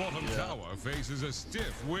 Radiant's bottom tower faces a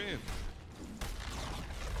stiff wind.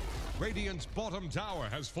 Radiant's bottom tower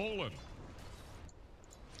has fallen.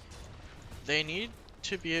 They need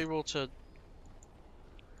to be able to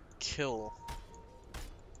kill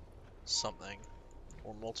something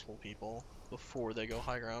or multiple people before they go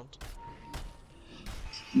high ground.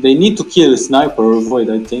 They need to kill Sniper or Void,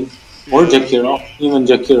 I think. Or Jakiro. Even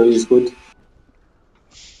Jakiro is good.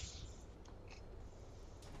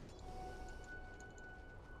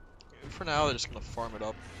 For now, they're just gonna farm it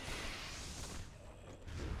up.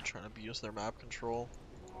 Trying to abuse their map control.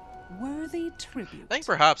 Worthy tribute. I think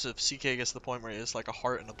perhaps if CK gets to the point where he has like a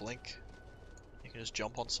heart and a blink, he can just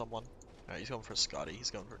jump on someone. Alright, he's going for Scotty,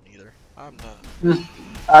 he's going for neither. I'm not.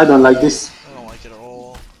 I don't like this. I don't like it at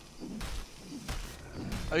all.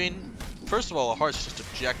 I mean, first of all, a heart's just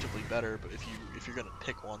objectively better, but if you're gonna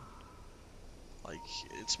pick one, Like,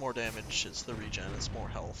 it's more damage, it's the regen, it's more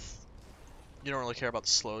health. You don't really care about the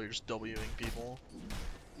slow, you're just Wing people.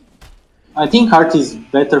 I think Heart is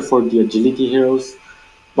better for the agility heroes,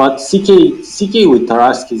 but CK with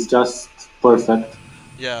Tarask is just perfect.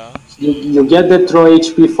 Yeah, You get that raw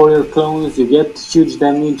HP for your clones, you get huge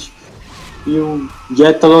damage, you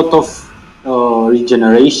get a lot of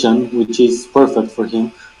regeneration, which is perfect for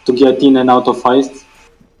him to get in and out of fights.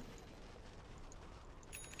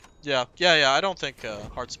 yeah, I don't think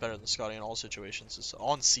Heart's better than Scotty in all situations, it's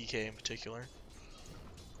on CK in particular.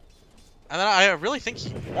 And then I really think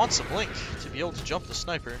he wants a blink to be able to jump the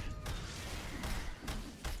sniper.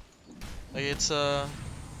 Like, it's a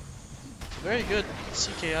very good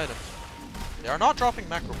CK item. They are not dropping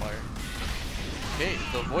Macro Fire. Okay,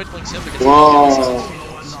 the Void blinks in because Whoa.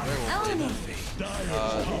 it's very well played. The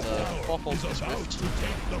Quaffle is Swift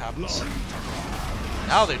happens.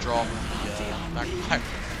 Now they drop the Macro Fire.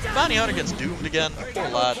 Bounty Hunter gets doomed again. Poor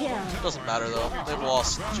lad. Doesn't matter though. They've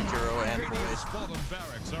lost Jakiro and Void.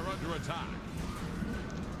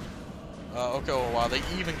 Okay, well, wow, they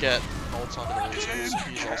even get ults onto the Razor, so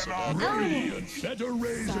he's also dead. Radiant better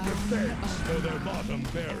raise a defense for their bottom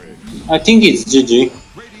barracks. I think it's GG.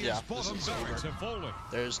 Yeah, this is over.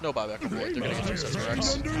 There's no buyback on Void. They're gonna get 2 sets of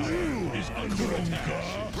Rex. Under you is under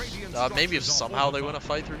attack. Maybe if somehow they win a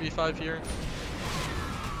fight 3v5 here.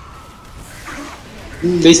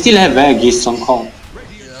 They still have Aegis somehow.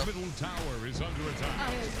 Yeah.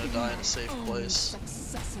 Gonna die in a safe place.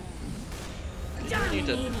 You need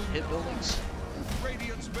to hit buildings.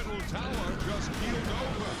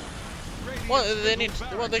 Well,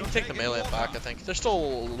 they can take the melee back, I think. They're still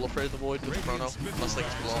a little afraid of the Void with the Chrono, unless they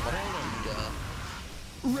can blow them up.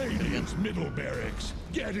 Radiant's middle barracks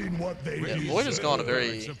getting what they deserve. Void has gone a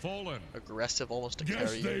very aggressive, almost a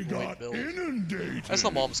carry Void build. Inundated. As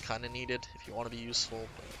the mom's kind of needed if you want to be useful,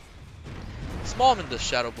 but it's mom into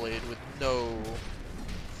Shadow Blade with no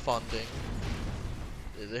funding.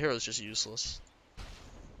 The hero's just useless.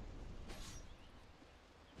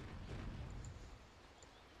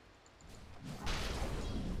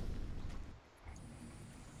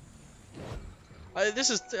 This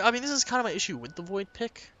is kind of my issue with the Void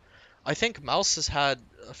pick. I think Mous has had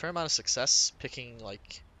a fair amount of success picking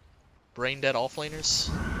like brain dead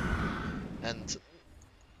offlaners, and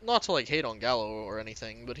not to like hate on Gallo or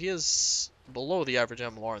anything, but he is below the average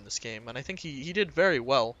MMR in this game, and I think he did very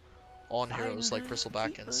well on heroes like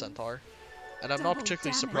Bristleback and Centaur, and I'm not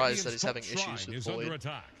particularly surprised that he's having issues with Void.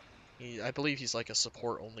 I believe he's like a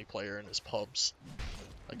support only player in his pubs.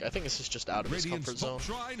 Like, I think this is just out of his comfort zone.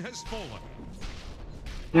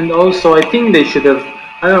 And also, I think they should have.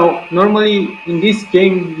 I don't know. Normally, in this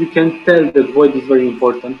game, you can tell that Void is very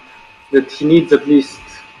important. That he needs at least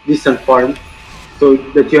decent farm, so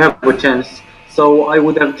that you have a chance. So I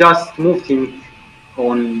would have just moved him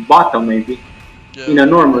on bottom, maybe in a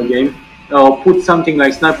normal game. Put something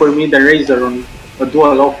like Sniper Mid and Razor on a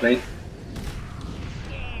dual offlane.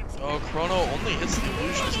 Oh, Chrono only hits the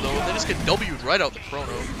illusions though. They just get W'd right out the Chrono.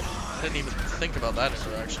 I didn't even think about that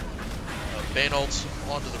interaction. Bane ult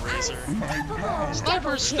onto the Razor.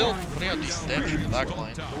 Sniper's still putting out decent damage in the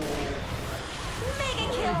backline.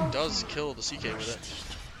 He does kill the CK with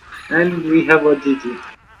it. And we have a GG.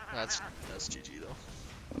 That's GG though.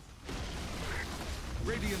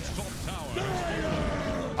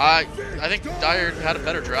 I think Dire had a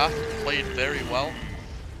better draft, played very well.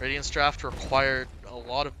 Radiant's draft required a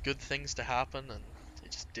lot of good things to happen, and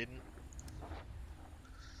it just didn't.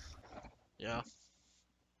 Yeah.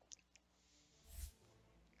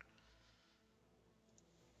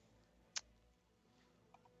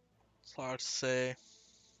 It's hard to say.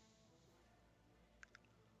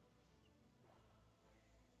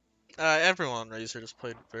 Everyone on Razor just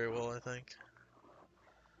played very well, I think.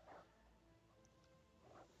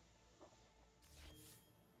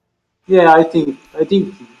 Yeah, I think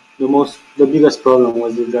the biggest problem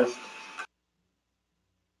was the draft.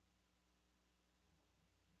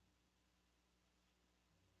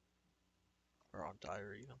 Or on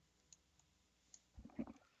Dire even.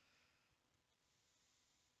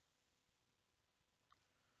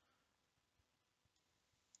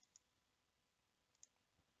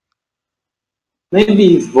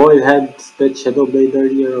 Maybe if Void had that Shadow Blade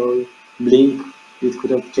earlier or Blink, it could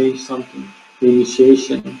have changed something. The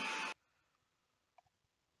initiation.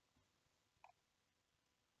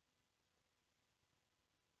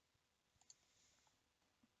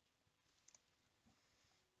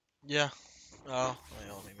 Yeah. Oh,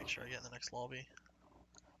 yeah, let me make sure I get in the next lobby.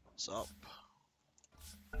 What's up?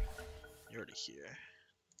 You're already here.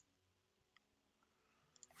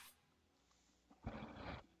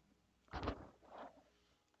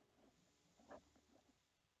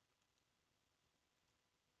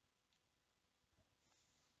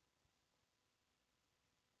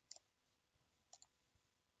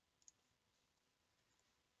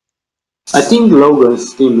 I think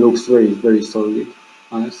Logan's team looks very solid,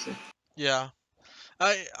 honestly. Yeah,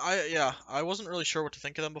 yeah, I wasn't really sure what to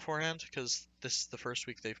think of them beforehand because this is the first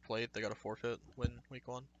week they've played. They got a forfeit win week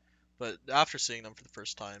 1, but after seeing them for the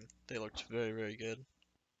first time, they looked very good.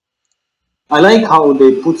 I like how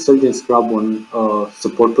they put Surgeon Scrub on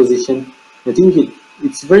support position. I think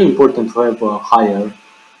it's very important to have a higher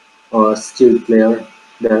skilled player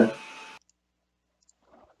there.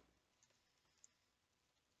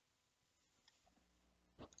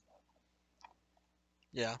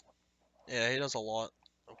 Yeah, yeah, he does a lot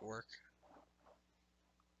of work.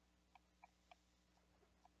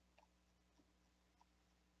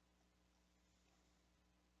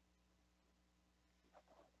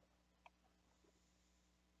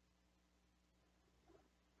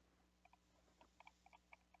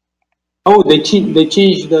 Oh, they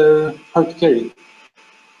changed the hard carry.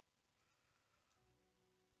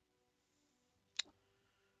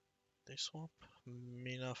 They swap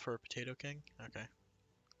Mina for Potato King. Okay.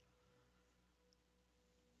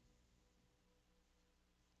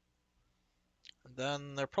 And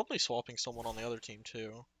then they're probably swapping someone on the other team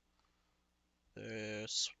too.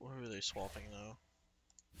 What are they swapping though?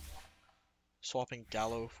 Swapping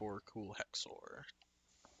Gallo for Cool Hexor.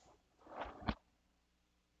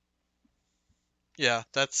 Yeah,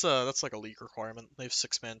 that's like a league requirement. They have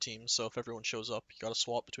 6-man teams, so if everyone shows up, you gotta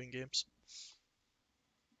swap between games.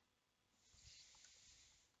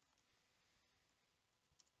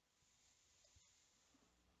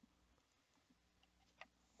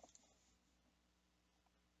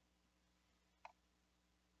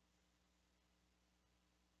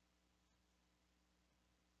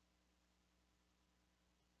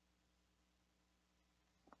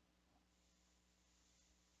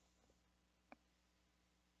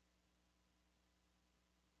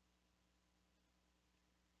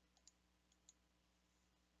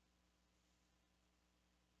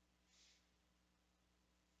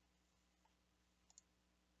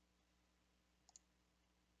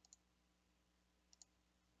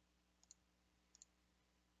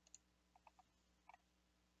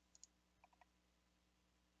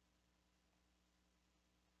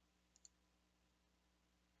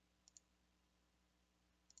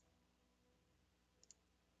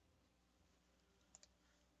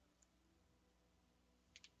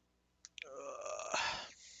 Uh,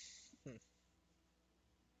 hmm.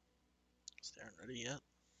 They aren't ready yet.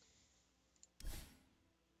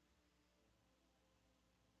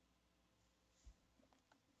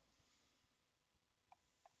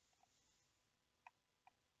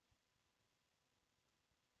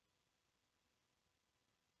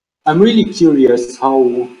 I'm really curious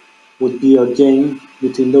how would be a game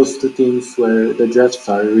between those two teams where the drafts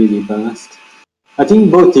are really balanced. I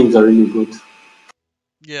think both teams are really good.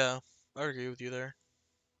 Yeah, I agree with you there.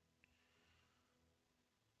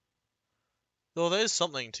 Though that is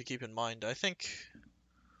something to keep in mind. I think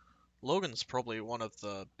Logan's probably one of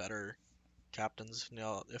the better captains, you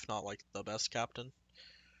know, if not like the best captain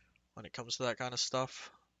when it comes to that kind of stuff.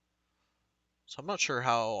 So I'm not sure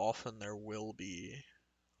how often there will be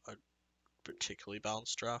a particularly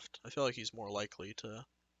balanced draft. I feel like he's more likely to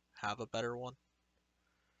have a better one.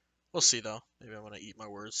 We'll see though. Maybe I'm gonna eat my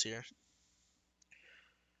words here.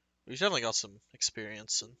 He's definitely got some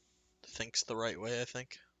experience and thinks the right way, I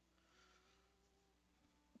think.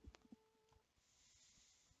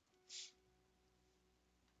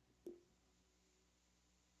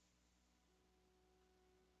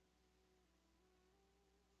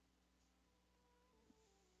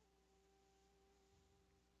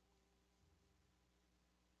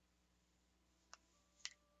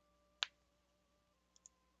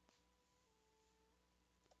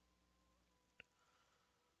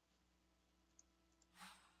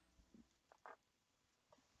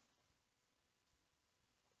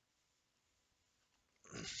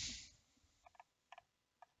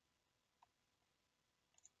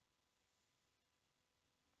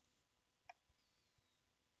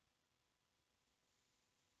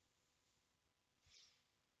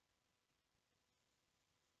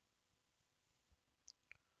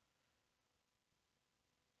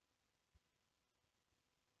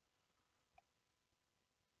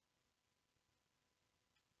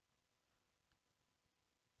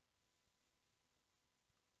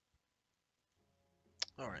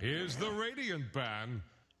 Alright, here Here's we the go. Radiant Band.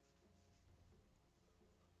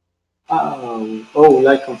 Oh,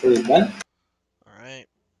 like confused man. Alright.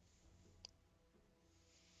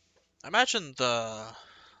 I imagine the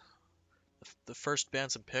first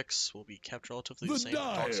bans and picks will be kept relatively the The same with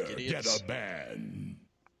Toxic dire get a Idiots, ban.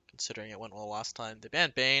 considering it went well last time. They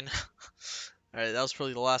banned Bane. Alright, that was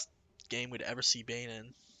probably the last game we'd ever see Bane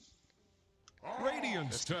in.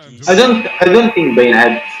 Radiant's Rest in turn peace. to I don't think Bane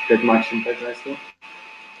had that much impact last game.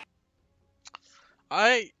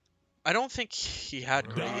 I don't think he had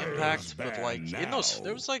great Dyer's impact, but banned like in those, there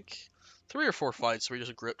now. was like 3 or 4 fights where he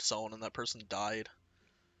just gripped someone and that person died,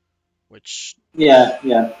 which, Yeah,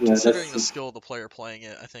 that's considering the true. skill of the player playing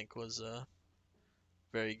it, I think was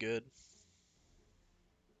very good.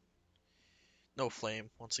 No flame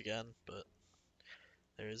once again, but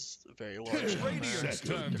there is a very large 10 Radiant's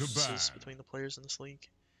turn to differences ban. between the players in this league.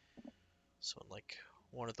 So like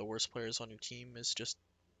one of the worst players on your team is just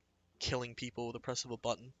killing people with the press of a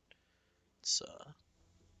button. It's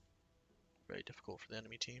very difficult for the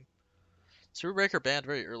enemy team. Breaker banned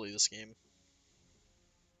very early this game.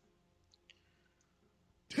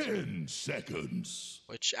 10 seconds.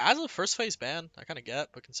 Which, as a first phase ban, I kind of get,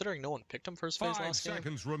 but considering no one picked him first phase 5 last game,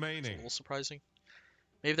 seconds it's a remaining. little surprising.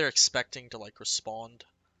 Maybe they're expecting to like respond.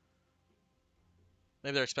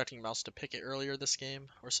 Maybe they're expecting Mouse to pick it earlier this game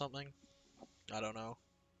or something. I don't know.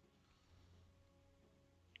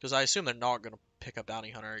 Because I assume they're not going to pick up Bounty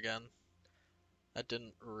Hunter again. That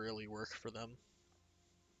didn't really work for them.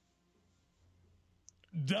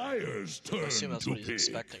 Dyer's I assume turn that's to what he's pick.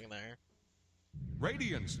 expecting there.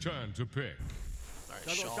 Radiant's turn to pick. Alright,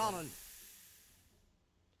 Shaman.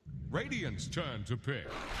 Radiant's turn to pick.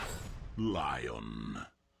 Lion.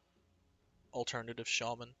 Alternative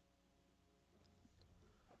Shaman.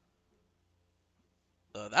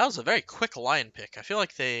 That was a very quick Lion pick. I feel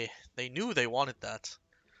like they knew they wanted that,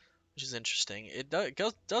 which is interesting. It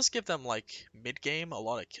does give them like mid game a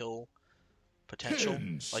lot of kill potential.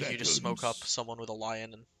 10 Like you just smoke up seconds. someone with a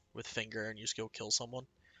lion and with finger and you just go kill someone.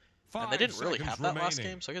 5 And they didn't really seconds have that last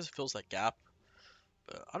remaining. game, so I guess it fills that gap.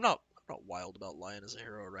 But I'm not wild about Lion as a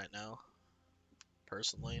hero right now,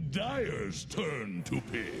 personally. Dyer's turn to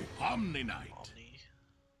pick. Omni Knight. Omni.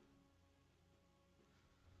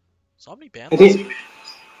 Is Omni I banned last game?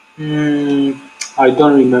 think. I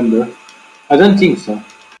don't remember. I don't think so.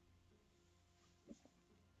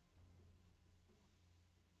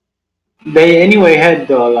 They anyway had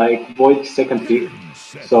like Void second pick,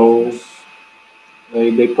 10 so seconds.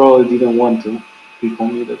 they probably didn't want to pick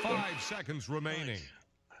on me that way. 5 seconds remaining.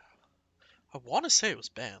 I want to say it was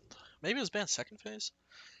banned. Maybe it was banned second phase.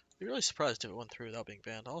 I'd be really surprised if it went through without being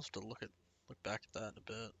banned. I'll have to look back at that in a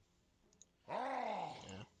bit.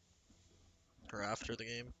 Yeah. Or after the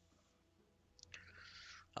game.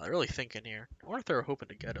 They're really thinking here. I wonder if they were hoping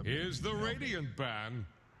to get him. Here's the Radiant ban.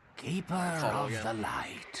 Keeper Call of again. the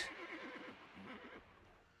light.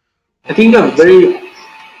 I think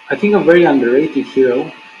a very underrated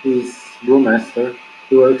hero is Brewmaster.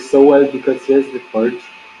 He works so well because he has the purge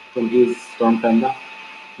from his Storm Panda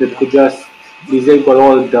that could just disable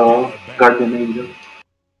all the Guardian Angel.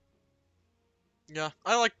 Yeah,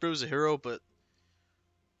 I like Brew as a hero, but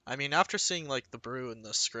I mean, after seeing like the Brew and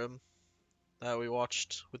the Scrim that we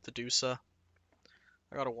watched with the Dusa,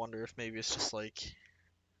 I gotta wonder if maybe it's just like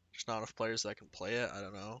there's not enough players that can play it. I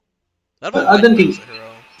don't know. I But definitely like Brew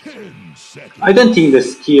as a hero. 10 seconds. I don't think the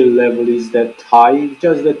skill level is that high. It's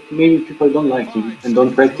just that maybe people don't like him 5 and don't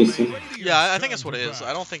seconds practice him. remaining. Yeah, I Radiant's think that's turn what it to is. ban.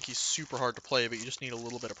 I don't think he's super hard to play, but you just need a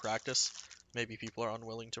little bit of practice. Maybe people are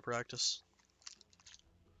unwilling to practice.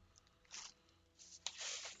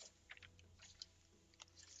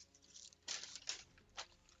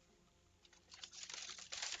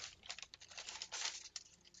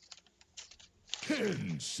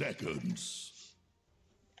 Ten seconds.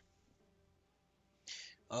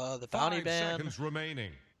 The bounty 5 ban. seconds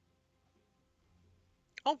remaining.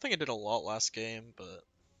 I don't think it did a lot last game, but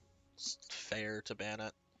it's fair to ban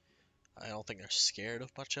it. I don't think they're scared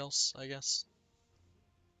of much else, I guess.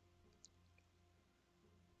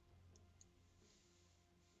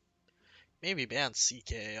 Maybe ban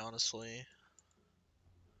CK, honestly.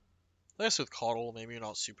 I guess with Coddle, maybe you're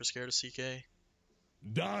not super scared of CK.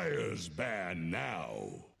 Dyer's ban now.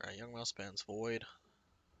 Alright, Young Mouse bans Void.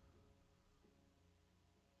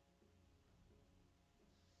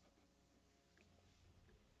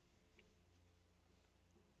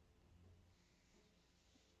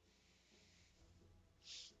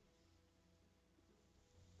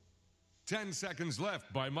 Ten seconds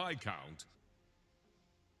left by my count.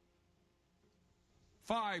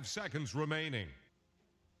 5 seconds remaining.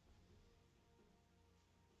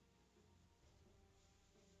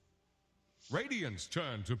 Radiant's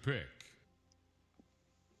turn to pick.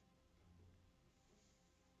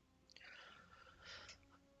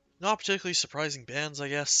 Not particularly surprising bans, I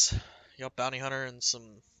guess. You got Bounty Hunter and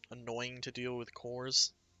some annoying to deal with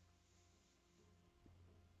cores.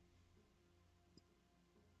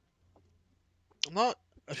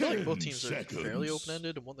 I feel like both 10 teams are fairly seconds.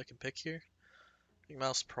 open-ended and one that can pick here. think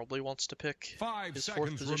Mouse probably wants to pick 5 his fourth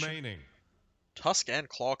seconds position. remaining. Tusk and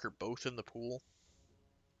Clock are both in the pool.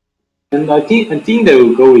 And I think they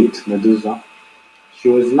will go with Medusa. She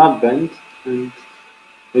was not banned, and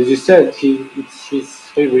as you said, it's his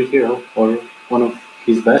favorite hero, or one of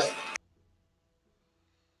his best.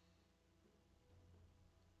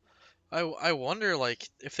 I wonder, like,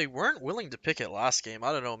 if they weren't willing to pick it last game,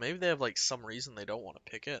 I don't know, maybe they have, like, some reason they don't want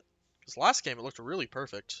to pick it. Because last game it looked really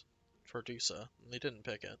perfect for Dusa, and they didn't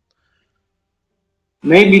pick it.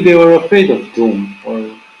 Maybe they were afraid of Doom,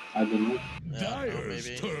 or I don't know. Yeah, I don't know,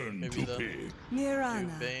 Dyer's turn maybe to the pick. new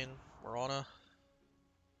Mirana. Bane, Mirana.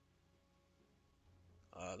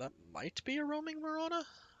 That might be a roaming Mirana?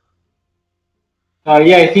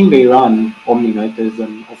 Yeah, I think they run Omni Knight as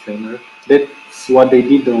an offlaner. That's what they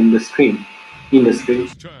did on the screen, in the screen.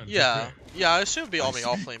 Radiant's turn to Yeah, pick. yeah, I assume it'd be I Omni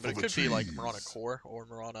speak offlane, but for it the could be like Mirana trees. core or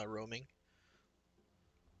Mirana roaming.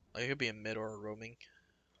 Like, it could be a mid or a roaming.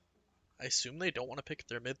 I assume they don't want to pick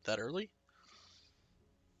their mid that early.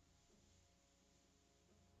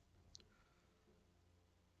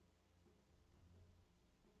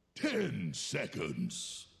 10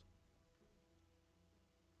 seconds.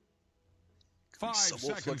 5 somewhat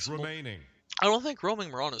seconds flexible. remaining. I don't think roaming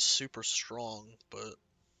Mirana is super strong, but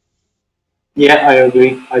Yeah, I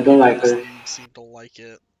agree. I don't people in like this her. league seem to like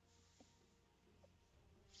it.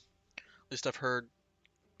 At least I've heard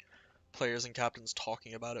players and captains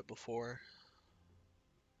talking about it before.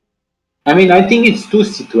 I mean, I think it's too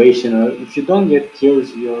situational. If you don't get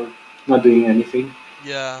kills, you're not doing anything.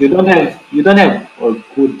 Yeah, You don't have a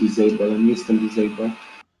good disable, an instant disable.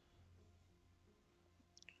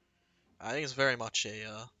 I think it's very much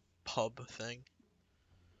a pub thing.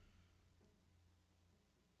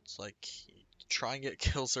 It's like you try and get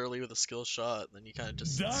kills early with a skill shot, and then you kind of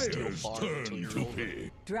just steal Dyer's farm until turn you to roll them.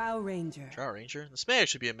 pick. Drow Ranger. Drow Ranger. This may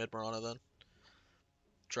actually be a mid Mirana then.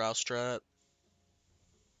 Drow strat.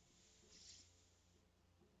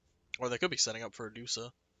 Or they could be setting up for a Dusa.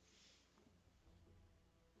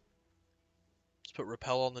 Let's put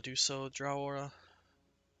Repel on the Dusa with Drow Aura.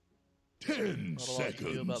 10 Not a lot you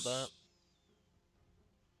can do about that. seconds.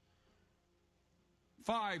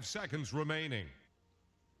 5 seconds remaining.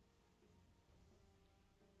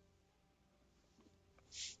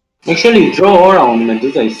 Actually, draw aura on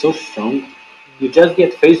Medusa is so strong. You just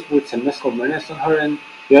get face boots and mask of menace on her, and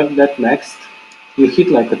you have that maxed. You hit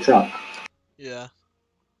like a truck. Yeah.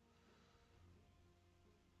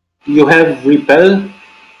 You have repel.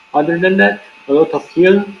 Other than that, a lot of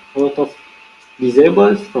heal, a lot of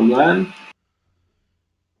disables from Lion.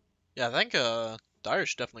 Yeah, I think Dire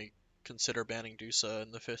should definitely consider banning Dusa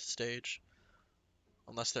in the 5th stage.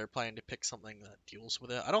 Unless they're planning to pick something that deals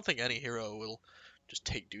with it. I don't think any hero will just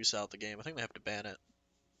take Dusa out the game. I think they have to ban it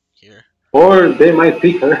here. Or they might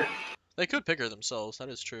pick her. They could pick her themselves, that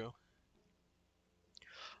is true.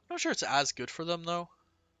 I'm not sure it's as good for them though.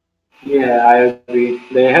 Yeah, I agree.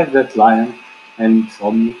 They have that Lion and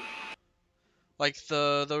Omni. Like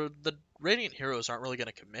the Radiant heroes aren't really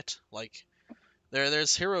gonna commit. Like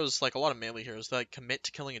there's heroes like a lot of melee heroes that commit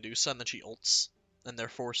to killing a Dusa and then she ults and they're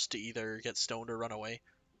forced to either get stoned or run away.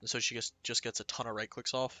 And so she just gets a ton of right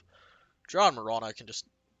clicks off. Drow and Mirana can just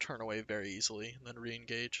turn away very easily and then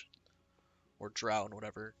re-engage. Or drown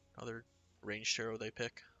whatever other ranged hero they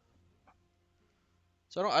pick.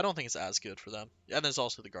 So I don't think it's as good for them. And there's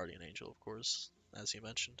also the Guardian Angel, of course, as you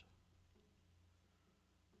mentioned.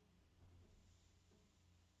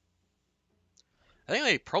 I think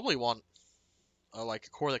they probably want like a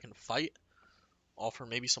core that can fight, offer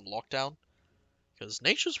maybe some lockdown, because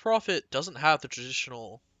Nature's Prophet doesn't have the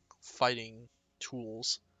traditional fighting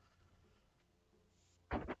tools.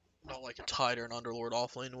 Not like a Tide or an Underlord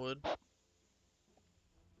offlane would.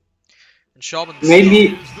 And Shaman's Maybe,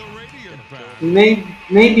 Is the Radiant getting killed. band.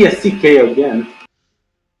 maybe a CK again.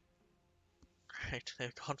 Right,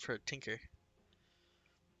 they've gone for a Tinker.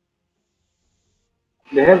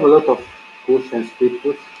 They have a lot of push and split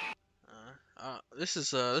push. This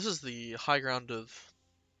is the high ground of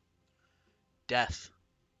death.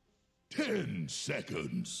 10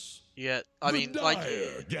 seconds. Yet, I The mean, like,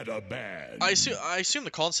 Dire get a ban. I assume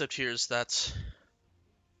the concept here is that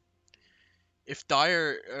if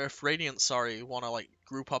Dire, or if Radiant, sorry, want to like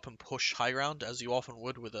group up and push high ground as you often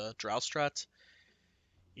would with a Drow strat,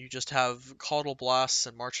 you just have Caudal Blasts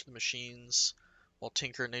and March of the Machines, while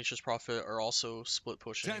Tinker and Nature's Prophet are also split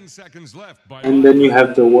pushing. 10 seconds left by And then you Logan.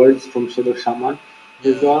 have the words from Shadow Shaman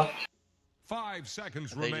as Yeah, well. 5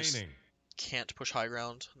 seconds and they just remaining. can't push high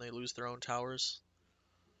ground, and they lose their own towers.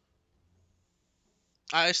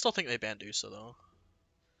 I still think they ban Dusa though.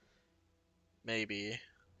 Maybe.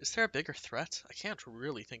 Is there a bigger threat? I can't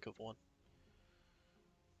really think of one.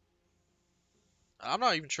 I'm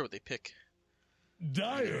not even sure what they pick.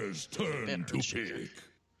 Dyer's turn to Banner's Tinker. pick.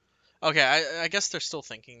 Okay, I guess they're still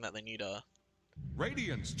thinking that they need a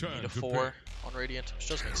Radiant's turn to 4 pick. on Radiant, which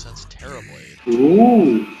does make sense. Terrorblade.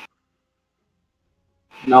 Ooh.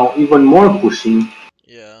 Now even more pushing.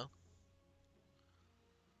 Yeah.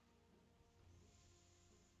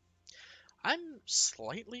 I'm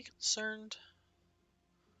slightly concerned.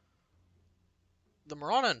 The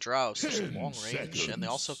Mirana and Drow have such 10 long range, and they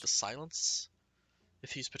also have seconds. the silence.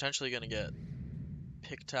 If he's potentially gonna get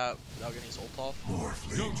picked out without getting his ult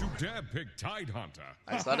off. Don't you dare pick Tidehunter.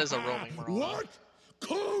 Nice, that is a roaming Mirana. What?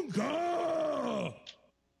 Conga!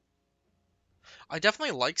 I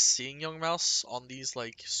definitely like seeing Young Mouse on these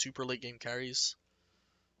like super late game carries.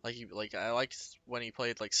 Like I liked when he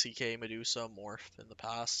played like CK, Medusa, Morph in the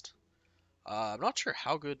past. I'm not sure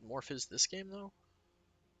how good Morph is this game though.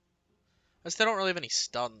 I guess they don't really have any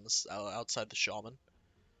stuns outside the Shaman,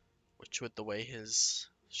 which with the way his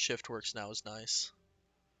shift works now is nice.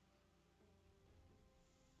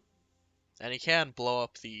 And he can blow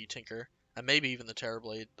up the Tinker, and maybe even the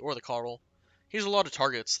Terrorblade, or the Coddle. He has a lot of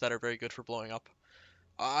targets that are very good for blowing up.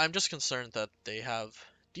 I'm just concerned that they have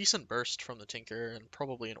decent burst from the Tinker, and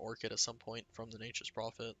probably an Orchid at some point from the Nature's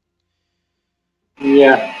Prophet.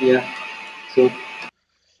 Yeah. So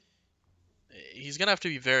He's gonna have to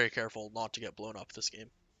be very careful not to get blown up this game.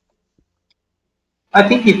 I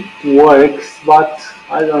think it works, but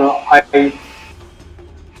I don't know.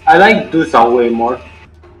 I like Dusa way more.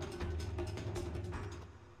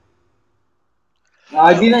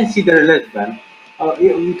 I didn't see their less ban.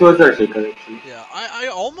 It was Earthshaker actually. Yeah, I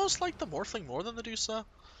almost like the Morphling more than the Dusa.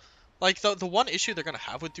 Like, the one issue they're going to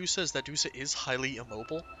have with Dusa is that Dusa is highly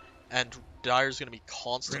immobile, and Dyer's going to be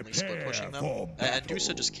constantly split pushing them. And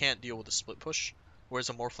Dusa just can't deal with a split push, whereas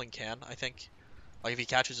a Morphling can, I think. Like, if he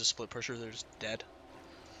catches a split pusher, they're just dead.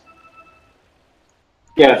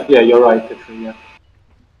 Yeah, you're right actually, yeah.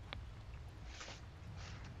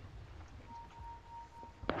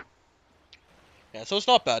 Yeah, so it's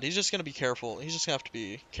not bad. He's just going to be careful. He's just going to have to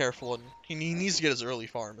be careful, and he needs to get his early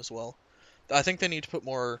farm as well. I think they need to put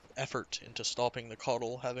more effort into stopping the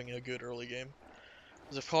Coddle having a good early game.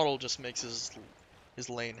 Because if Coddle just makes his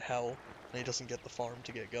lane hell, and he doesn't get the farm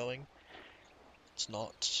to get going, it's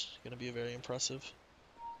not going to be very impressive.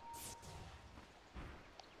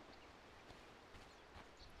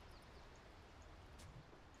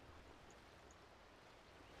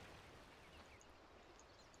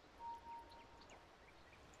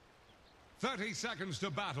 "30 seconds to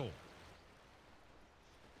battle."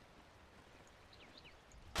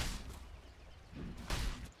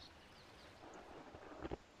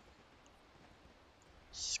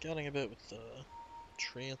 Scouting a bit with the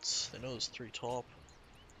Treants. They know there's 3 top.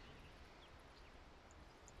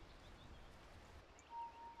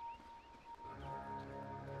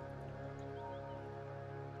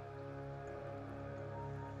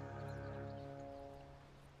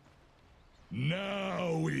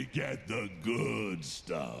 Now we get the good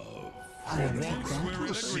stuff.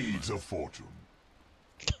 The Seeds of fortune.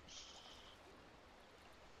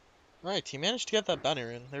 Right, he managed to get that banner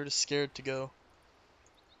in. They were just scared to go.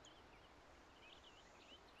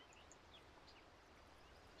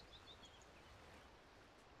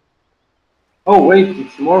 Oh wait,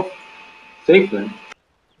 it's more safe then.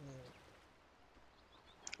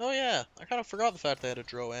 Oh yeah, I kind of forgot the fact they had a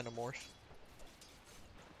Drow and a Morph.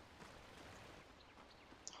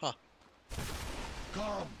 Huh,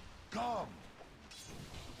 Come.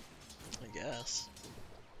 I guess.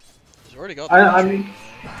 He's already got I the mean,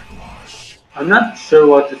 I'm not sure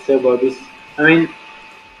what to say about this. I mean,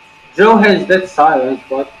 Joe has that silence,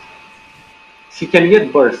 but she can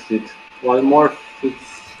get bursted, while on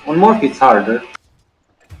Morph it's harder.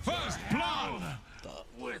 First blood.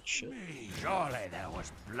 shit. Surely there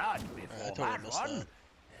was blood I before totally that missed one. that.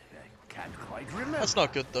 Can't quite remember. That's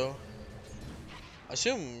not good though. I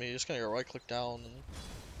assume he's just gonna go right click down and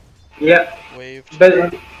Yeah, waved. a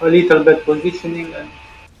little bit positioning and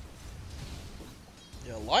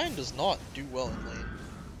Yeah, Lion does not do well in lane.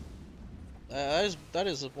 That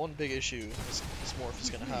is one big issue this Morph is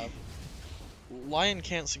gonna have. Lion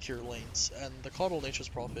can't secure lanes, and the Coddle Nature's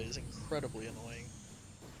Prophet is incredibly annoying.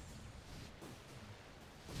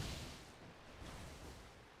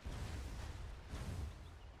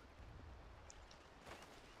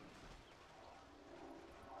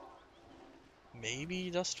 Maybe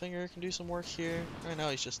Dustfinger can do some work here. Right now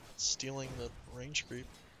he's just stealing the range creep.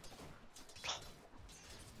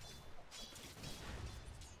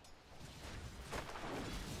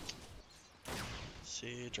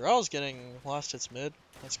 See, Drow's getting last hits mid.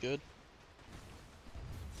 That's good.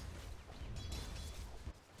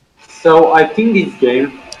 So I think this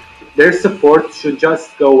game, their support should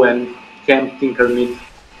just go and camp Tinker mid,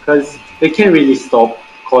 because they can't really stop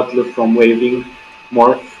Kotler from waving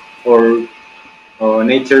Morph or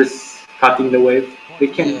Nature's cutting the wave. Yeah. They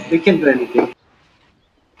can't do anything.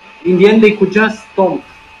 In the end, they could just stomp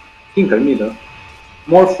Tinker middle.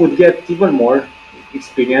 Morph would get even more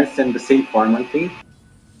experience and the same farm, I think.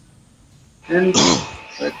 And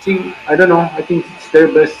I don't know, I think it's their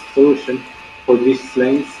best solution for these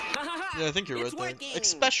lanes. Yeah, I think you're right there.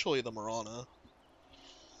 Especially the Mirana.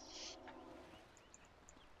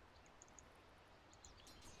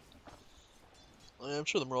 I'm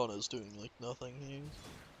sure the Mirana is doing like nothing here.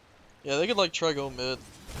 Yeah, they could like try go mid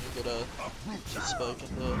and get a spike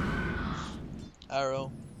into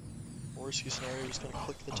arrow. Worst case scenario, just gonna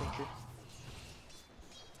click the Tinker.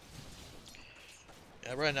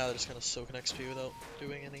 Yeah, right now they're just gonna soak an XP without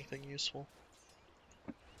doing anything useful.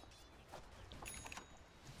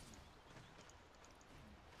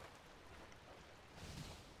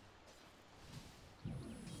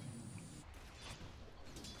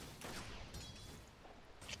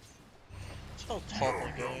 That's how top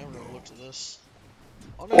lane going. I haven't really looked at this.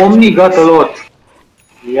 Omni got a lot.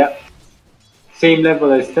 Yeah. Same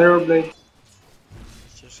level as Terrorblade.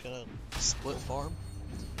 It's just gonna split farm.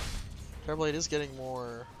 Terrorblade is getting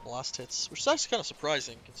more last hits, which is actually kind of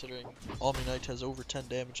surprising considering Omni Knight has over 10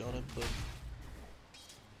 damage on him, but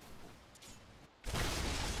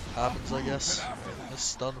happens, I guess. A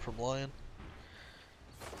stun from Lion.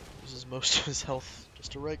 Uses most of his health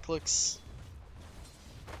just to right clicks.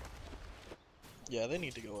 Yeah, they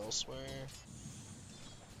need to go elsewhere.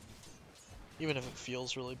 Even if it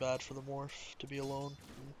feels really bad for the Morph to be alone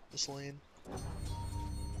in this lane.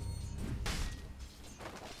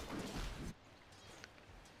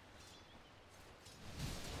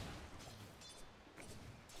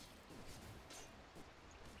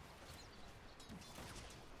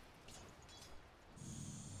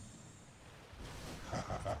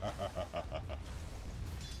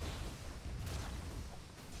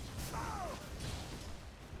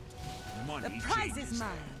 Money The prize changes is mine.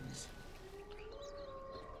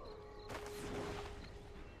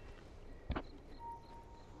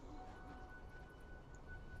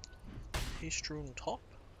 things. Strewn top.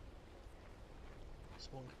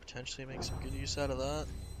 Someone could potentially make some good use out of that.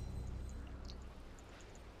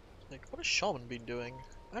 Like, what has Shaman been doing?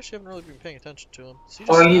 I actually haven't really been paying attention to him. Is he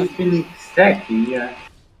just He's stacking? been stacking, yeah.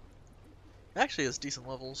 Actually has decent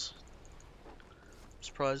levels. I'm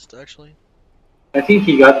surprised, actually. I think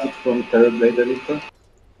he got it from Terrorblade a little.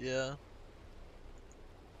 Yeah.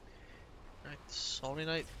 Right, Omni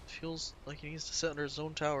Knight feels like he needs to sit under his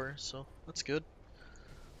own tower, so that's good.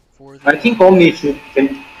 For the, I think Omni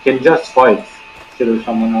can just fight instead of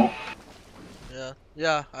someone else.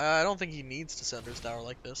 Yeah, I don't think he needs to sit under his tower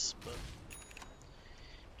like this, but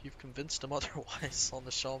if you've convinced him otherwise on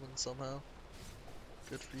the Shaman somehow,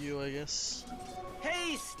 good for you, I guess.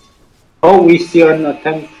 Haste! Oh, we see an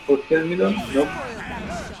attempt for kill middle? Nope.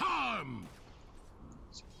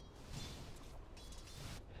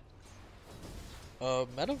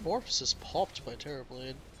 Metamorphosis popped by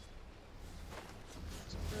Terrorblade.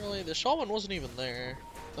 Really, the Shaman wasn't even there.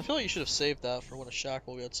 I feel like you should have saved that for when a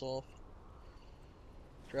Shackle gets off.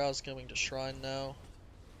 Drow's coming to Shrine now.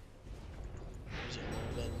 Using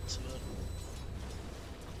Logan into it.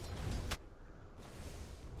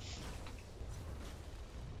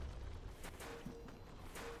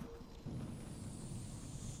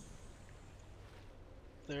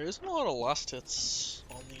 There isn't a lot of last hits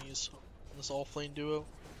on this offlane duo,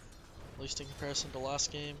 at least in comparison to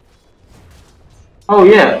last game. Oh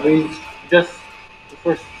yeah, it's just the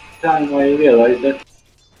first time I realized that.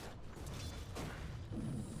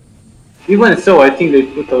 Even so, I think they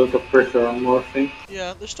put a lot of pressure on Morphing.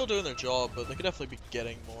 Yeah, they're still doing their job, but they could definitely be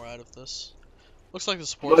getting more out of this. Looks like the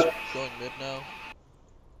support's But going mid now.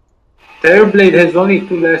 Terrorblade has only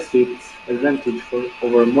 2 last hits advantage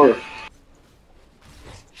over Morph.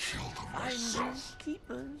 Finders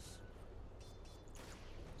keepers.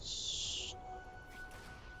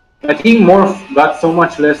 I think Morph got so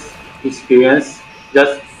much less experience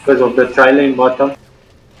just because of the tri-lane bottom.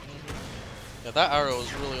 Yeah, that arrow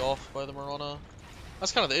is really off by the Mirana.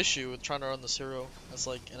 That's kind of the issue with trying to run this hero as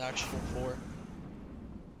like an actual 4.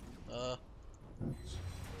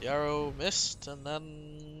 The arrow missed, and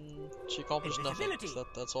then she accomplished nothing. So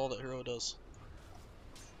that's all that hero does.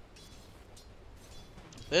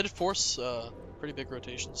 They did force pretty big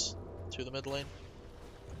rotations to the mid lane.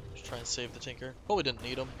 Just try and save the Tinker. Probably didn't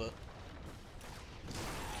need him, but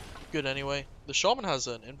good anyway. The Shaman has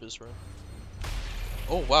an invis room.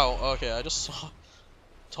 Oh wow, okay, I just saw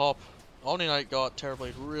top Omni Knight got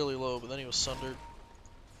Terrorblade really low, but then he was sundered.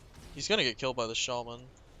 He's gonna get killed by the Shaman.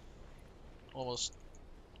 Almost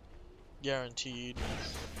guaranteed.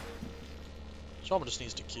 Shaman just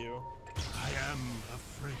needs to Q. I am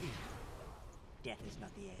afraid. Death is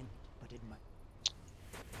not the end, but it might.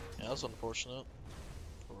 Yeah, that's unfortunate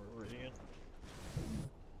for Radiant.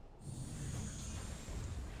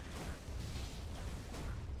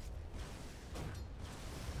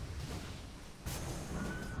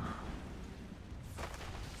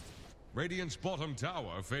 Radiant's bottom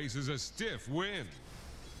tower faces a stiff wind.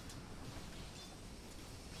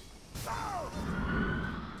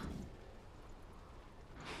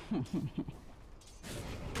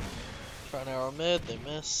 Try an arrow mid, they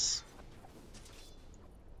miss.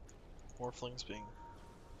 Morphling's being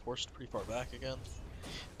forced pretty far back again.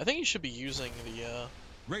 I think he should be using the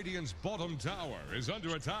Radiant's bottom tower is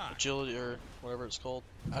under attack. agility or whatever it's called,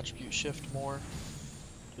 attribute shift more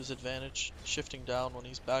to his advantage. Shifting down when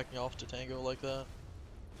he's backing off to tango like that.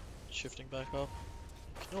 Shifting back up.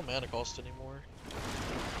 No mana cost anymore.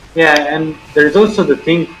 Yeah, and there's also the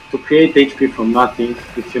thing to create HP from nothing,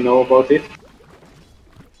 if you know about it.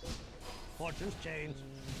 Fortune's changed.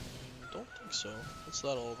 Don't think so. What's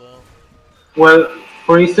that all about? Well,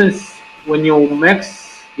 for instance, when you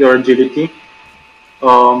max your agility,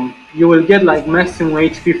 you will get like maximum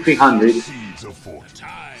HP 300. Seeds of fortune.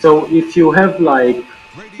 So if you have like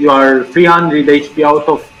you are 300 HP out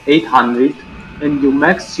of 800, and you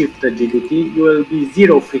max shift agility, you will be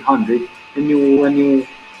 300, and when you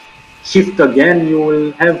shift again, you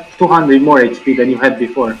will have 200 more HP than you had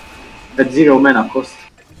before, at 0 mana cost.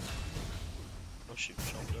 Oh shoot,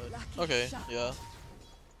 Shaman died. Okay, yeah.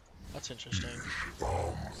 That's interesting.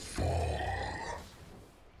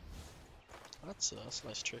 That's a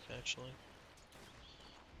nice trick, actually.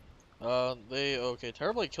 Okay,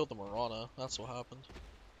 Terrorblade killed the Mirana. That's what happened.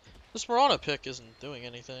 This Mirana pick isn't doing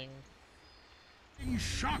anything.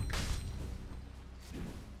 Shock.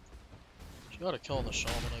 She got a kill on the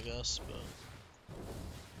Shaman, I guess, but...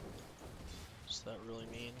 What's that really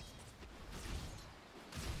mean?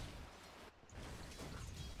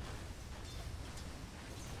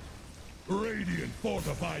 Radiant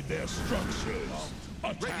fortified their structures.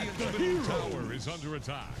 Attack Radiant's the middle heroes. tower is under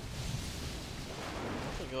attack.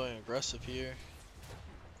 Definitely going aggressive here.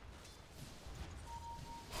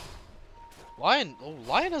 Lion, oh,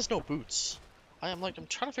 Lion has no boots. I'm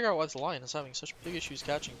trying to figure out why the Lion is having such big issues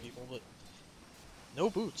catching people, but no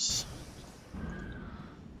boots.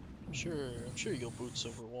 I'm sure you'll boots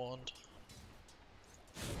over wand.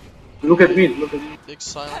 Look at me, look at me. Big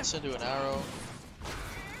silence into an arrow.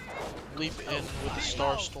 Leap in with the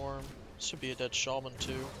Star Storm. This should be a dead Shaman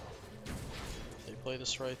too. If they play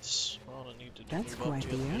this right, this Mirana need to That's move up quite to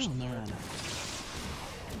the get arrow, the there. Mirana.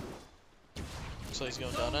 Looks like he's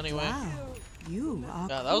going down anyway. Wow, you are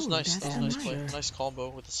Yeah, that was cool, nice. That was that's a nice for play. sure. Nice combo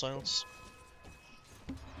with the silence.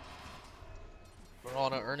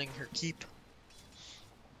 Mirana earning her keep.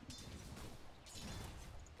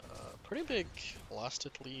 Pretty big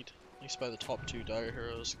lasted lead, at least by the top two Dire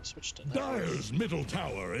heroes. Switch to network. Dire's middle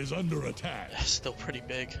tower is under attack. Still pretty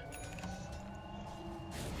big.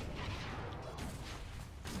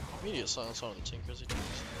 Immediate silence onto the Tinker as he takes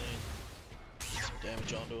the lane. Some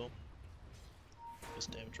damage onto him. Gets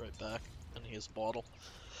damage right back, and he has a bottle.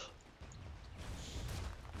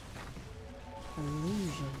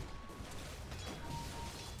 Illusion.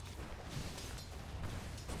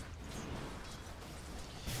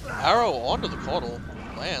 Arrow onto the Caudle.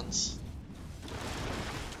 Lands.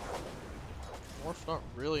 Morph not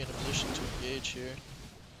really in a position to engage here.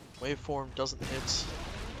 Waveform doesn't hit.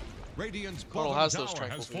 Radiant's Caudle bottom has those tower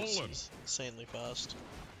tranquil has boots. fallen. He's insanely fast.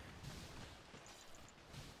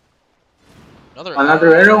 Another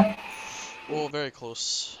Arrow? Oh, very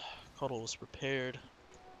close. Caudle was prepared.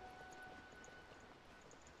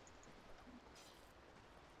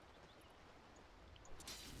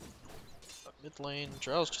 Mid lane,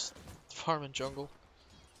 Drow's just farming jungle.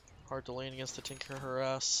 Hard to lane against the Tinker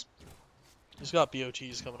harass. He's got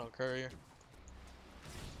BOTs coming on courier.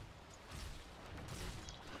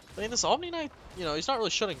 I mean, this Omni Knight, you know, he's not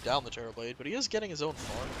really shutting down the Terrorblade, but he is getting his own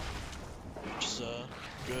farm, which is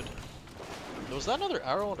good. Was that another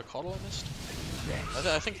arrow onto Caudle I missed?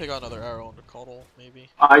 I think they got another arrow onto Caudle, maybe.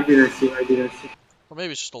 I didn't see. Or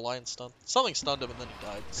maybe it's just a lion stun. Something stunned him and then he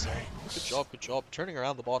died, so good job. Turning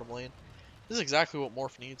around the bottom lane. This is exactly what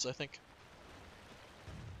Morph needs, I think.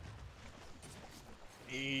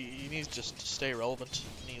 He needs just to stay relevant,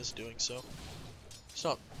 and he is doing so. He's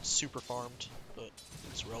not super farmed, but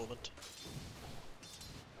it's relevant.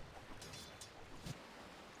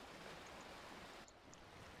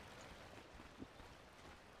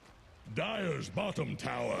 Dire's bottom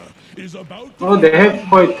tower is about to Oh, they have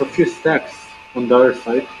quite a few stacks on the other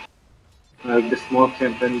side. Like the small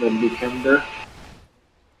camp and the big camp there.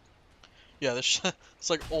 Yeah, it's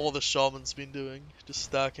like all the shaman's been doing, just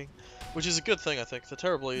stacking. Which is a good thing, I think. The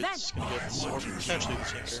Terrorblades can get, or potentially the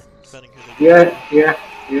Tinker, depending who they get. Yeah.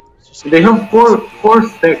 It's just They gonna have get massive four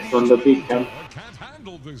growth. stacks on the big camp. Can't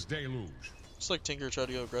handle this deluge. Looks like Tinker tried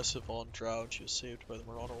to go aggressive on Drow, and she was saved by the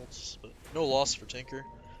Marauders, but no loss for Tinker.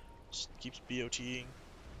 Just keeps BOTing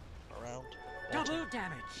around. Double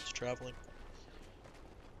damage. Keeps traveling.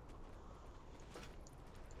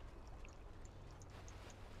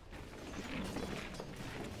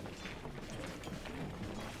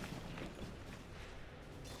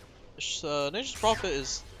 Nature's Prophet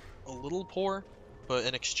is a little poor, but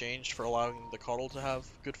in exchange for allowing the Coddle to have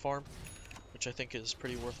good farm, which I think is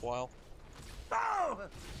pretty worthwhile.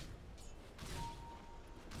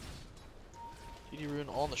 TD Rune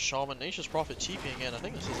on the Shaman. Nature's Prophet TPing in. I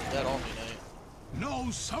think this is a dead Omni Knight. no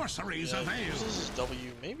sorceries Yeah, avail. uses his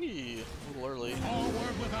W maybe a little early.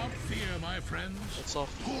 Forward without fear, my friends. That's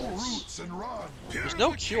off the Pull walls. roots and run. There's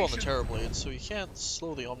no Q on the Terrorblade, so he can't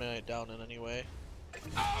slow the Omni Knight down in any way.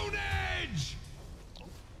 Ownage!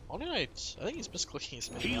 Omni Knight, I think he's misclicking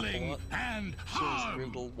his mini map a Healing lot. and So his harm.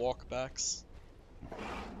 little walkbacks.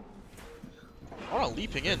 Oh, not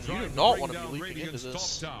leaping in. You do not want to be leaping into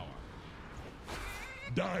this.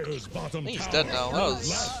 Dire's bottom I think he's tower dead now. That was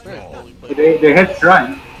last very fall. poorly played. They had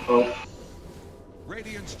Shrine. So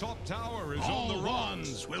Radiant's top tower is All on the run.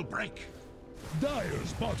 wands will break.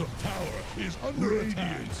 Dire's bottom tower is under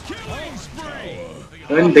attack. Killing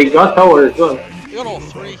spree. and they got tower as well. You got all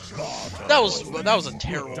three. That was a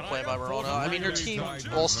terrible play by Marana. I mean, her team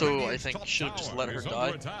also, I think, should have just let her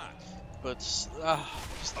die. But just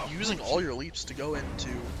using all your leaps to go into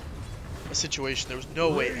a situation, there was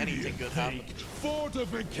no way anything good happened.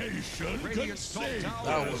 Fortification can Radiant's top save. tower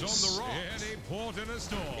That is was- on the rocks. Any port in a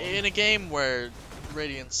storm. In a game where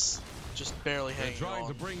Radiant's just barely They're hanging trying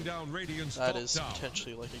to on, bring down Radiant's that top is tower.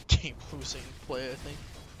 potentially like a game-losing play, I think.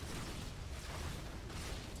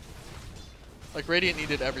 Like, Radiant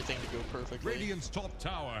needed everything to go perfectly. Radiant's top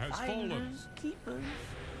tower has fallen. Finders, keepers.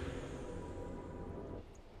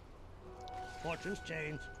 Fortunes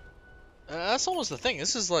change. That's almost the thing.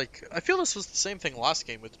 This is like, I feel this was the same thing last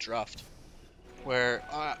game with the draft, where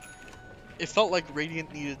it felt like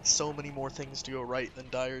Radiant needed so many more things to go right than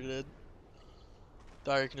Dire did.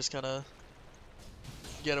 Dire can just kind of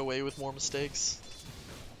get away with more mistakes.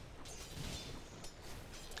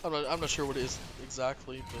 I'm not sure what it is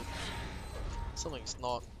exactly, but something's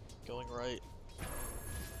not going right.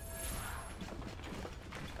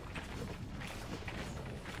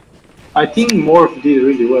 I think Morph did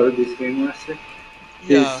really well this game, honestly.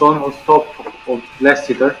 His Yeah, son was top of last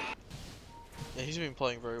hitter. yeah, he's been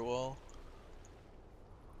playing very well.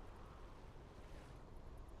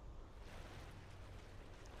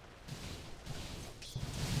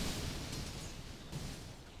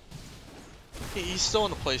 He's still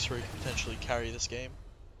in a place where he can potentially carry this game.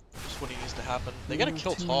 Just what he needs to happen. They got a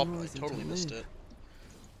kill top. I totally missed it.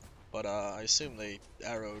 But I assume they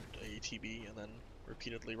arrowed a TB and then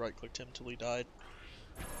repeatedly right-clicked him till he died.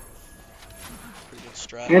 Pretty good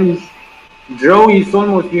strat. And Joe is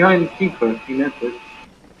almost behind Tinker in effort.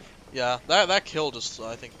 Yeah, that kill just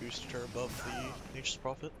I think boosted her above the Nature's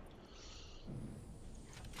Prophet.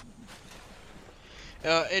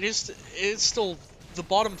 It's still the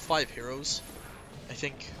bottom 5 heroes. I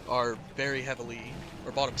think are very heavily,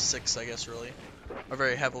 or bottom 6 I guess really, are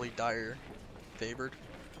very heavily Dire favored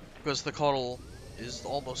because the Coddle is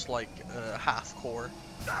almost like a half core,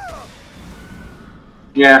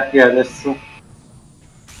 Yeah, that's true.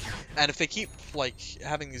 and if they keep like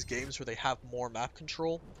having these games where they have more map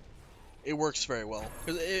control, it works very well.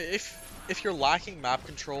 Because if you're lacking map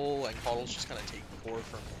control and Coddle's just kind of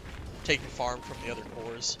taking farm from the other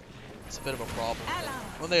cores, it's a bit of a problem.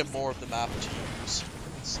 But when they have more of the map to use,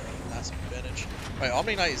 it's a massive advantage. Alright,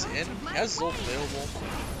 Omni Knight is in. He has his ult available.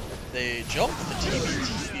 They jumped the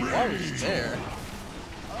TB while he was there.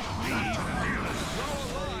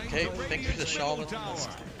 Okay, thank you to the Shaman. That's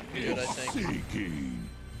good, I think. Seeking,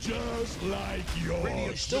 just like They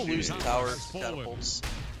yours. still lose the tower has fallen. catapults.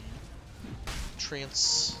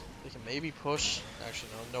 Treants, they can maybe push. Actually,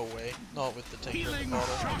 no way. Not with the Tinker and the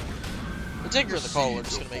Coddle. The Tinker and the Coddle are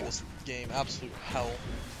just going to make this game absolute hell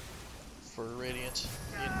for Radiant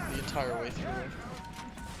the entire way through.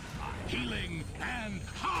 Healing and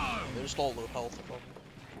harm. They're just all low health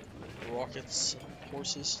from rockets and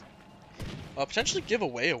horses. Potentially give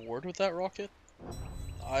away a ward with that rocket?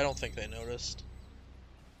 I don't think they noticed.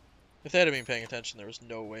 If they had been paying attention, there was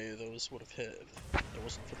no way those would have hit if it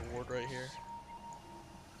wasn't for the ward right here.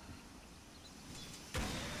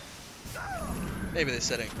 Maybe they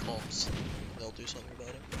said it in clumps. They'll do something about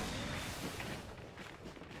it.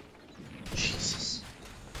 Jesus.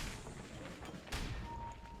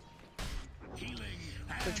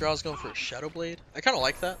 I think Drow's going for a Shadow Blade. I kind of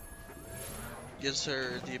like that. Gives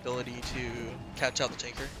her the ability to catch out the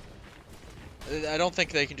Tinker. I don't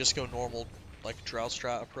think they can just go normal, like Drow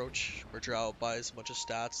strat approach, where Drow buys a bunch of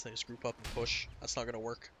stats, they just group up and push. That's not going to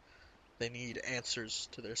work. They need answers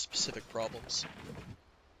to their specific problems.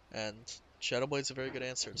 And Shadow Blade's a very good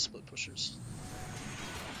answer to split pushers.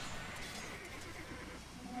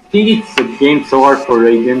 I think it's a game so hard for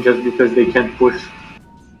Radiant just because they can't push.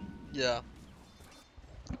 Yeah.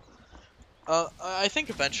 I think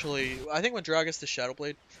eventually, I think when Drow gets the Shadow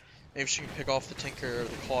Blade, maybe she can pick off the Tinker or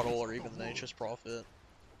the Caudle or even the Nature's Prophet.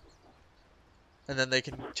 And then they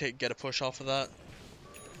can get a push off of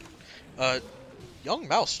that. Young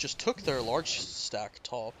Mous just took their large stack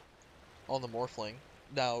top on the Morphling.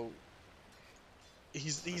 Now,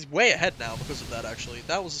 he's way ahead now because of that, actually.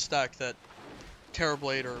 That was a stack that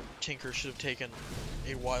Terrorblade or Tinker should have taken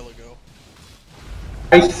a while ago.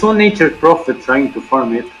 I saw Nature's Prophet trying to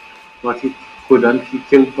farm it, but he couldn't. He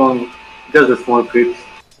killed on just a small creeps.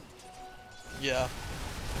 Yeah.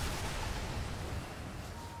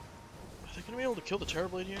 Are they gonna be able to kill the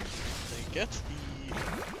Terrorblade here? They get the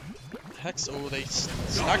Hex. Oh, they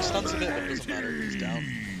stack stuns a bit, but it doesn't matter. He's down.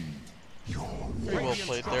 Very well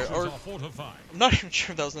played there. Or, I'm not even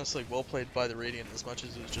sure if that was necessarily well played by the Radiant as much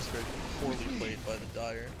as it was just very poorly played by the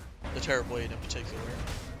Dire. The Terrorblade in particular.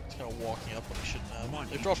 He's kind of walking up when he shouldn't have.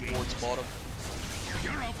 They've dropped wards bottom.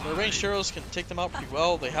 The ranged arrows can take them out pretty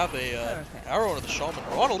well. They have a arrow into the Shaman.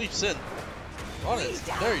 Rana leaps in. Rana is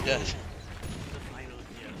very dead.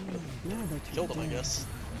 Killed him, I guess.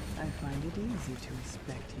 I find it easy to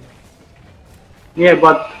respect you. Yeah,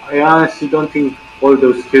 but I honestly don't think all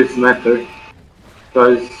those kills matter.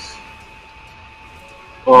 Because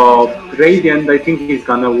Radiant, I think he's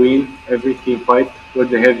gonna win every team fight where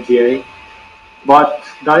they have GA. But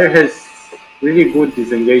Dire has really good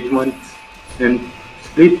disengagement and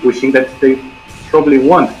split pushing that they probably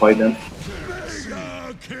won't fight them.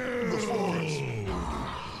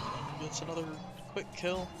 Gets another quick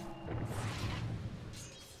kill.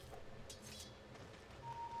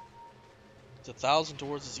 It's 1,000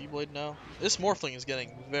 towards the Z-Blade now. This Morphling is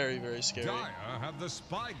getting very, very scary. Dire have the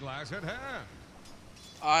spyglass at hand.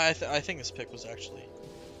 I think this pick was actually,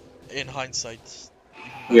 in hindsight,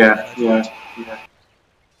 Yeah.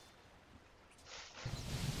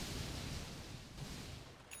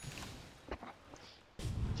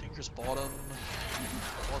 Tinker's bottom.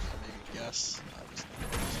 Morphling maybe guess.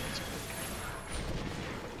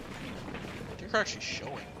 Tinker actually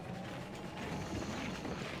showing.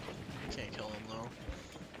 Can't kill him though.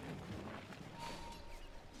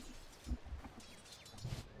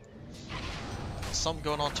 Some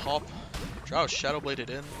going on top. Drow Shadow Bladed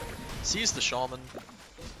in. Sees the Shaman.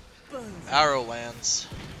 Arrow lands.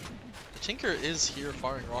 The Tinker is here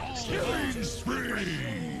firing rockets.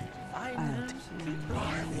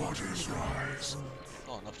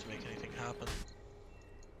 Not enough to make anything happen.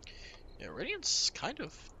 Yeah, Radiant's kind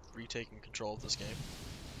of retaking control of this game.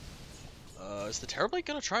 Is the Terrorblade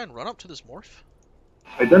gonna try and run up to this morph?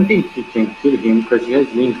 I don't think he can kill him because he has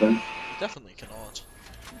Lincoln. He definitely cannot.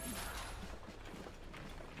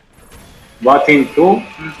 But in 2,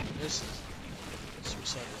 This is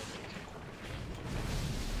suicidal, I think.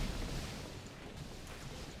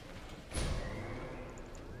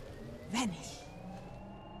 Vanish.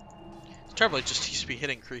 Terrorblade just used to be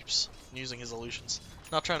hitting creeps and using his illusions.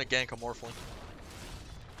 Not trying to gank a Morphling.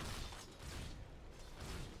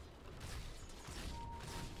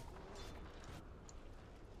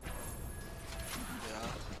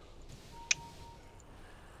 Yeah.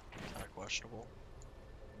 Kinda questionable.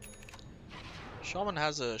 Shaman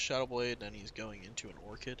has a Shadow Blade and he's going into an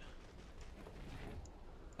Orchid.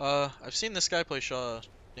 I've seen this guy play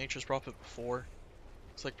Nature's Prophet before.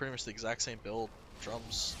 It's like pretty much the exact same build.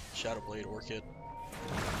 Drums, Shadow Blade, Orchid.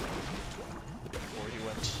 Before he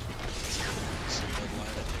went to Deadline,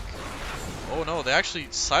 I think. Oh no, they actually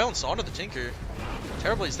silenced onto the Tinker.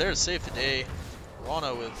 Terrorblade's there to save the day.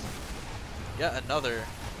 Rana with yet another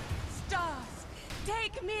Stars,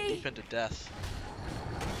 take me. deep into death.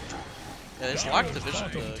 Yeah, they just lacked the vision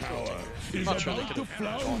to kill the Tinker. I'm not sure they could have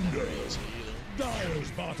gone that easily either.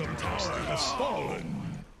 Dire's bottom tower has fallen.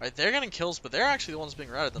 Right, they're getting kills, but they're actually the ones being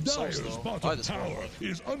routed themselves, Dire's though, by bottom this tower Morphling.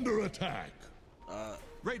 is under attack.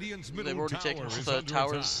 Radiant's middle They've already tower taken is the under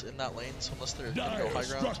towers attack. in that lane, so unless they're gonna go Dire high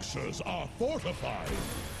ground. structures are fortified.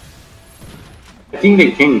 I think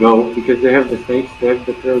they can go because they have the snakes, they have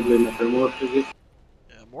the Trailblade Metamorphosis.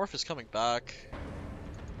 Yeah, Morph is coming back.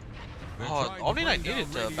 They're Oh, trying to Omni Knight bring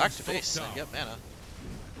needed down to back Radiant's to base top and tower. get mana.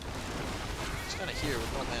 He's kind of here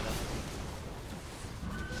with no mana.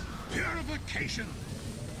 Purification.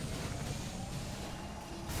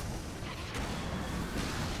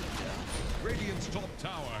 Radiant's top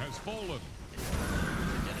tower has fallen.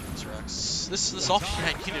 Getting these Rex. This Omni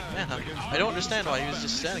Knight needed mana. I don't understand why he was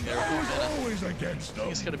just standing there with no mana. Always against I think them.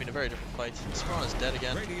 this could have been a very different fight. This Spawn is dead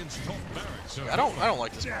again. Radiant's top barracks are I don't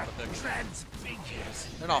like this Spawn pick. Transfigures.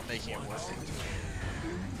 They're not making it work.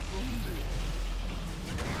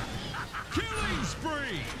 killing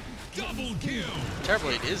spree. Double kill.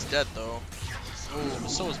 Terrorblade is dead though. Oh,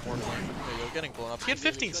 so is Morphling. There you go, getting blown up. He had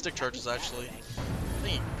 15 stick charges actually. I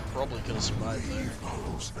think he probably could have survived there.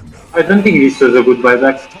 I don't think this was a good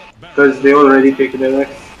buyback because they already take the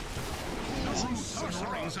Rex.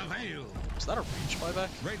 Sorceries avail. Is that a reach buyback?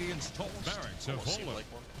 Radiant's top barracks have Almost seemed fallen.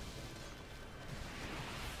 like one.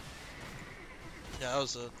 Yeah, that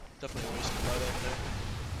was definitely a wasted buyback there.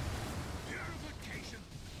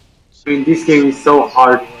 I mean, this game is so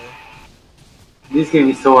hard. This game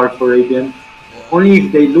is so hard for Radiant. Yeah. Only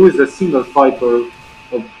if they lose a single fight or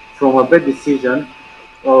from a bad decision,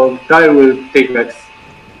 Dire will take Rex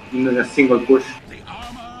in a single push. The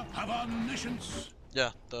armor of omniscience. Yeah,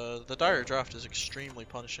 the dire draft is extremely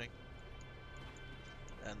punishing.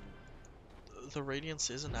 And the Radiance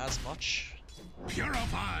isn't as much.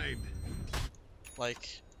 Purified. Like,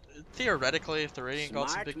 theoretically, if the Radiant got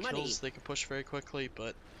some Smart big money. kills, they could push very quickly,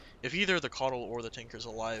 but if either the Coddle or the Tinker's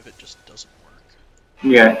alive, it just doesn't work.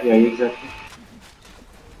 Yeah, exactly.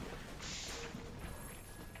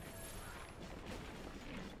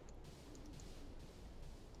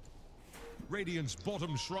 Radiant's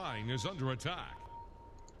bottom shrine is under attack.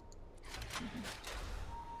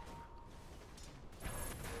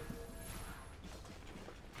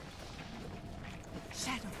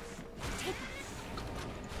 Shadows, take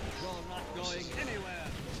You're not going anywhere.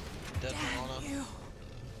 Dead Milana. you.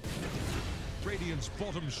 Radiant's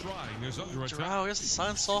bottom shrine is under attack. Drow gets the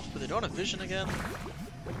Silence off, but they don't have Vision again.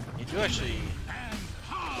 You do actually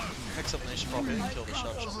hex up the Nation Prophet and kill the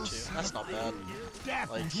Shot Jump too. That's not bad.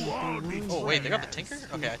 Like, oh wait, they got the Tinker?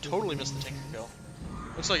 Okay, I totally missed the Tinker kill.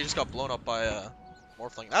 Looks like he just got blown up by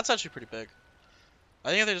Morphling. That's actually pretty big. I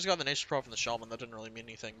think if they just got the Nation Prophet and the Shaman, that didn't really mean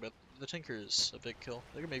anything, but the Tinker is a big kill.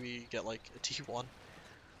 They could maybe get like a T1.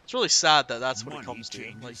 It's really sad that that's what it comes to.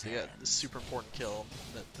 Like, they get this super important kill,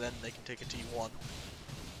 that then they can take a T1.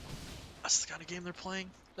 That's the kind of game they're playing.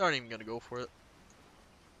 They aren't even going to go for it.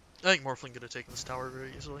 I think Morphling could have taken this tower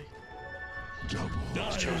very easily.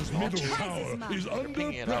 Dire's middle tower is They're under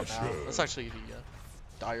pinging it out now. pressure. That's actually the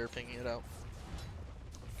Dire pinging it out.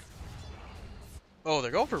 Oh,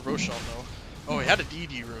 they're going for Roshan though. Oh, he had a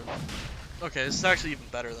DD rune. Okay, this is actually even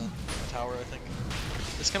better than the tower, I think.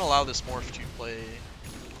 This can allow this Morph to play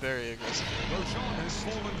very aggressively. Roshan has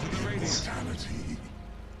fallen to the Radiant.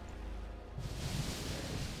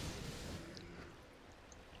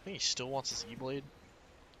 I think he still wants his E-Blade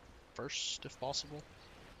first, if possible.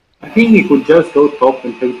 I think he could just go top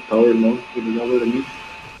and take the tower now with another damage.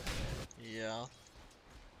 Yeah.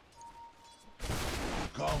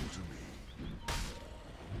 Come to me.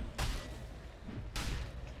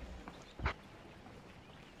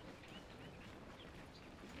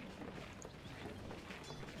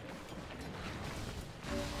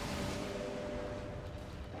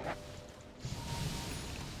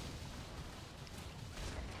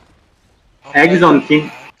 Eggs on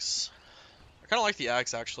King. Axe. I kind of like the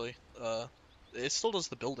axe actually. It still does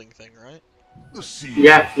the building thing, right? The sea.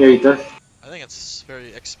 Yeah, it does. I think it's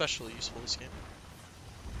very especially useful this game.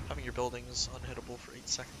 Having your buildings unhittable for 8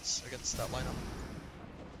 seconds against that lineup.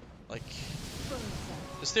 Like,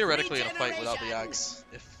 it's theoretically in a fight without the axe.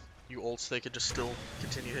 If you ults, they could just still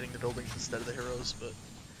continue hitting the buildings instead of the heroes, but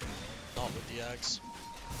not with the axe.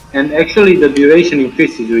 And actually the duration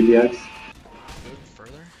increases with the axe. Good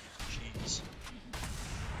further? Jeez.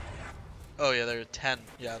 Oh yeah, they're 10.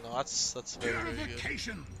 Yeah, no, that's very, very good.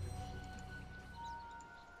 Purification.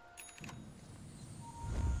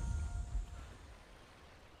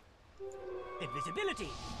 Invisibility.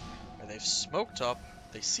 And they've smoked up.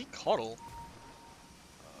 They see Coddle.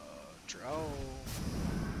 Drow.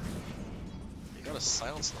 They got a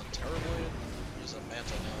silence on Terrorblade. Use a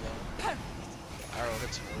Manta now though. Arrow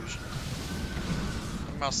hits Illusion.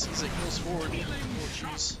 Mouse sees it, heals forward. Oh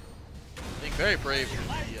jeez. Being very brave with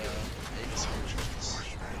the Aegis illusions.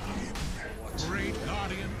 What? Great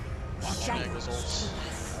Guardian. Mag results.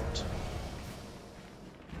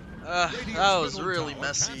 Out. That was really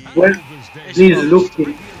messy. Well, please look.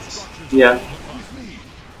 Yeah.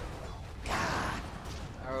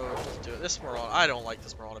 this Marauder, I don't like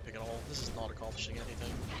this Marauder pick at all. This is not accomplishing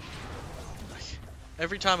anything. Like,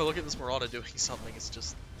 every time I look at this Marauder doing something, it's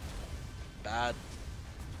just bad.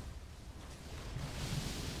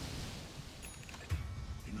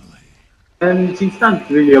 And it's not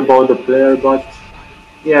really about the player, but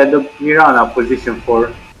yeah, the Mirana position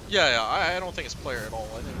 4. Yeah, I don't think it's player at all.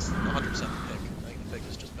 I think it's 100% the pick. I think the pick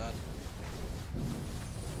is just bad.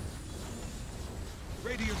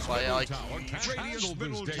 Radiant's But yeah, middle like, tower can't handle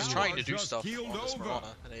this he's Daily. trying to do Just stuff keeled on this over. Mirana,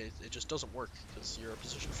 and it just doesn't work, because you're a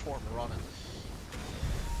position 4 Mirana.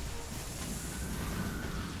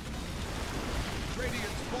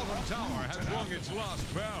 Radiant's bottom tower has rung its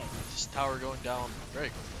last bell. This tower going down very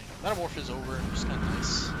quickly. Metamorph is over, which is kind of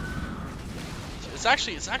nice. It's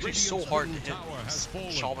actually so hard to hit these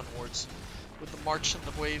Shaman wards with the march and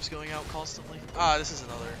the waves going out constantly. Ah, this is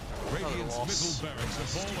another Radiant's loss. middle barracks have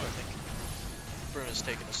This is two, I fallen. think. Bruin has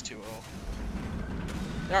taken us 2-0.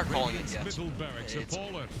 They aren't calling it Radiant's yet. middle barracks have It's-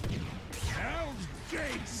 fallen. Hell's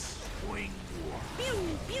Gates! Swing Pew,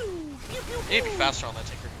 pew, pew, pew, They need to be pew. faster on that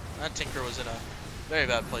Tinker. That Tinker was in a very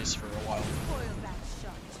bad place for a while. Foil that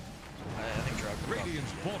shot. I think Drag broke up.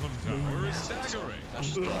 Radiant's bottom tower is staggering. That's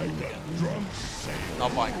just like again. a drunk sailor.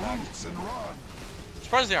 Not buying back. Roots and run.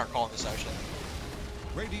 Surprised they aren't calling this actually.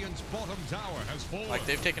 Radiant's bottom tower has fallen. Like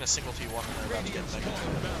they've taken a single T1 and they're about to get Radiant's mega.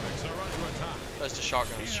 bottom barracks are under attack. That's to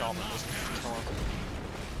shotgun his Shaman doesn't kill him.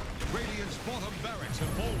 Radiant's bottom barracks have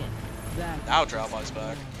fallen. That Now Drowby's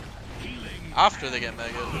back. After they get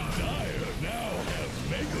mega. Dire now have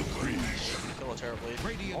mega creeps. Kill it terribly. I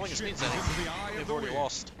Radiant don't think this means ships into anything. the eye of They've the already wind.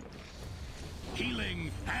 lost.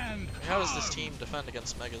 Healing and How does this team defend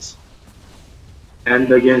against megas?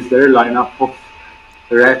 And against their lineup of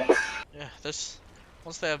rats. Yeah, this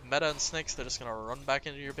once they have meta and snakes, they're just gonna run back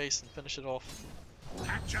into your base and finish it off.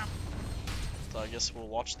 catch up. So I guess we'll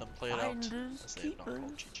watch them play it out Finders as they have not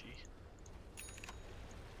called keepers. GG.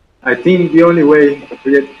 I think the only way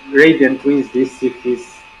Radiant wins this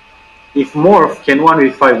if Morph can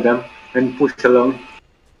 1v5 them and push along.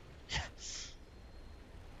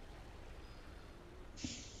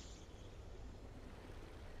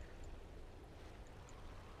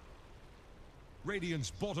 Radiant's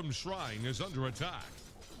bottom shrine is under attack.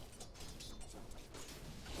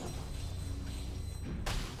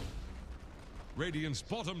 Radiant's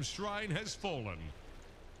bottom shrine has fallen.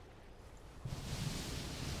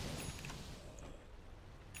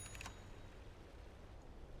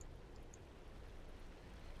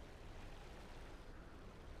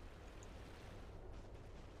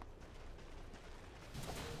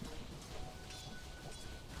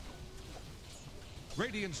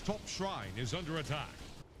 Radiant's top shrine is under attack.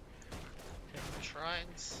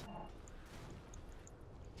 Shrines.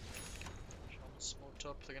 Shaman smoked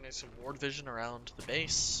up. They're gonna get some ward vision around the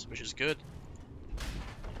base, which is good.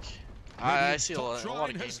 I Radiant's see a top lot of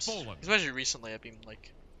shrine has games, fallen. especially recently. I've been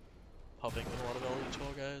like pubbing with a lot of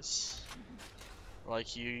LD2L guys.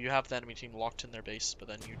 Like you have the enemy team locked in their base, but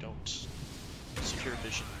then you don't secure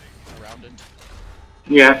vision around it.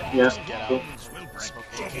 Yeah, Just yeah. get out, and smoke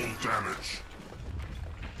it. Damage.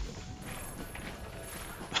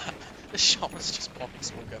 This Shaman's just popping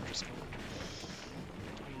smoke after smoke.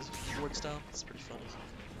 He's wards down. It's pretty funny.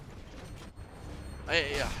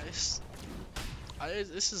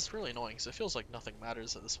 This is really annoying because it feels like nothing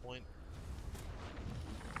matters at this point.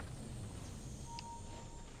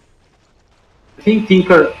 I think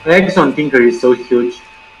Eggs on Tinker is so huge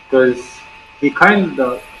because he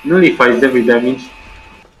kinda nullifies every damage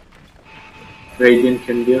Radiant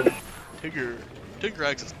can deal. Tinker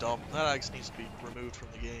Axe is dumb. That axe needs to be removed from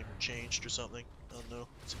the game or changed or something. I don't know.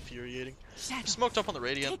 It's infuriating. Shadow. Smoked up on the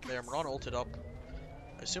Radiant. They're Mirana ulted up.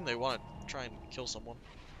 I assume they want to try and kill someone.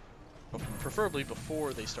 But preferably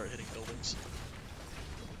before they start hitting buildings.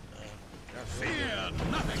 Fear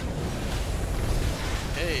nothing.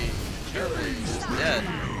 Hey, Terribly is dead.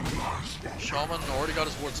 Shaman already got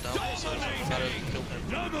his wards down, so it's not matter if killed him.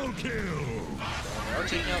 Double kill. They are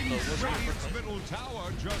taking out the wards really Radiant's quickly. middle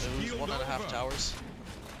tower just They lose keeled 1.5 over. towers.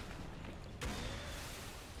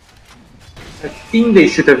 I think they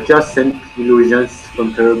should have just sent illusions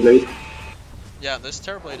from Terrorblade. Yeah, this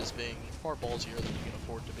Terrorblade is being far ballsier than you can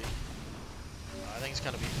afford to be. I think he's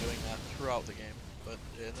kind of been doing that throughout the game, but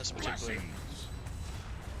in this particular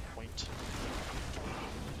point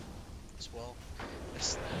as well.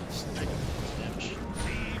 It's taking damage.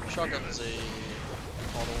 Shotgun's a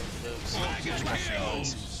auto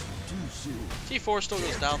lives. T4 still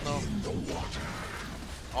goes down though.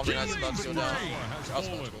 Omni Knight's about to go down. Shroud's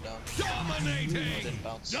about to go down. Dominating. Didn't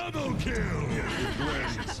bounce. Double kill.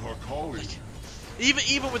 Blades are calling.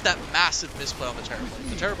 Even with that massive misplay on the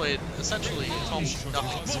Terrorblade essentially accomplished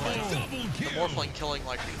nothing despite the Morphling killing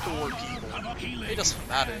like 4 people. It doesn't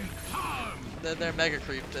matter. They're mega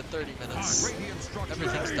creeped at 30 minutes.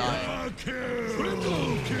 Everything's dying.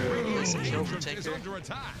 Place a kill for Tinker.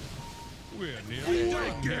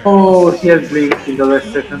 Oh, he has blinked in the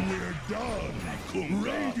last second.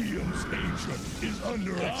 Radiant's ancient is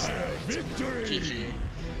under attack. Victory! GG.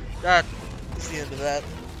 That is the end of that.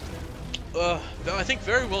 I think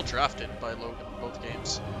very well drafted by Logan in both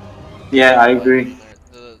games. Yeah, I agree.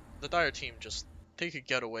 The Dire team just, they could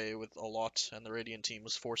get away with a lot, and the Radiant team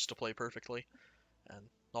was forced to play perfectly. And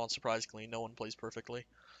non-surprisingly, no one plays perfectly.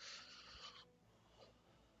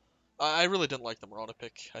 I really didn't like the Mirana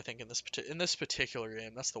pick. I think in this particular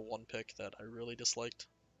game, that's the one pick that I really disliked.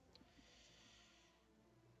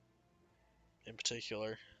 In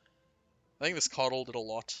particular, I think this Coddle did a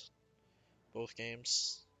lot, both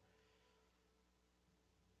games.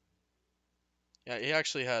 Yeah, he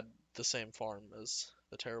actually had the same farm as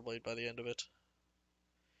the Terrorblade by the end of it.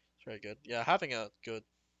 It's very good. Yeah, having a good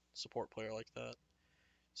support player like that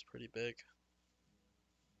is pretty big.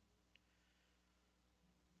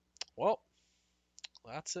 Well,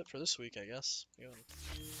 that's it for this week, I guess. I'm gonna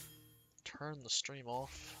turn the stream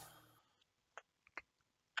off.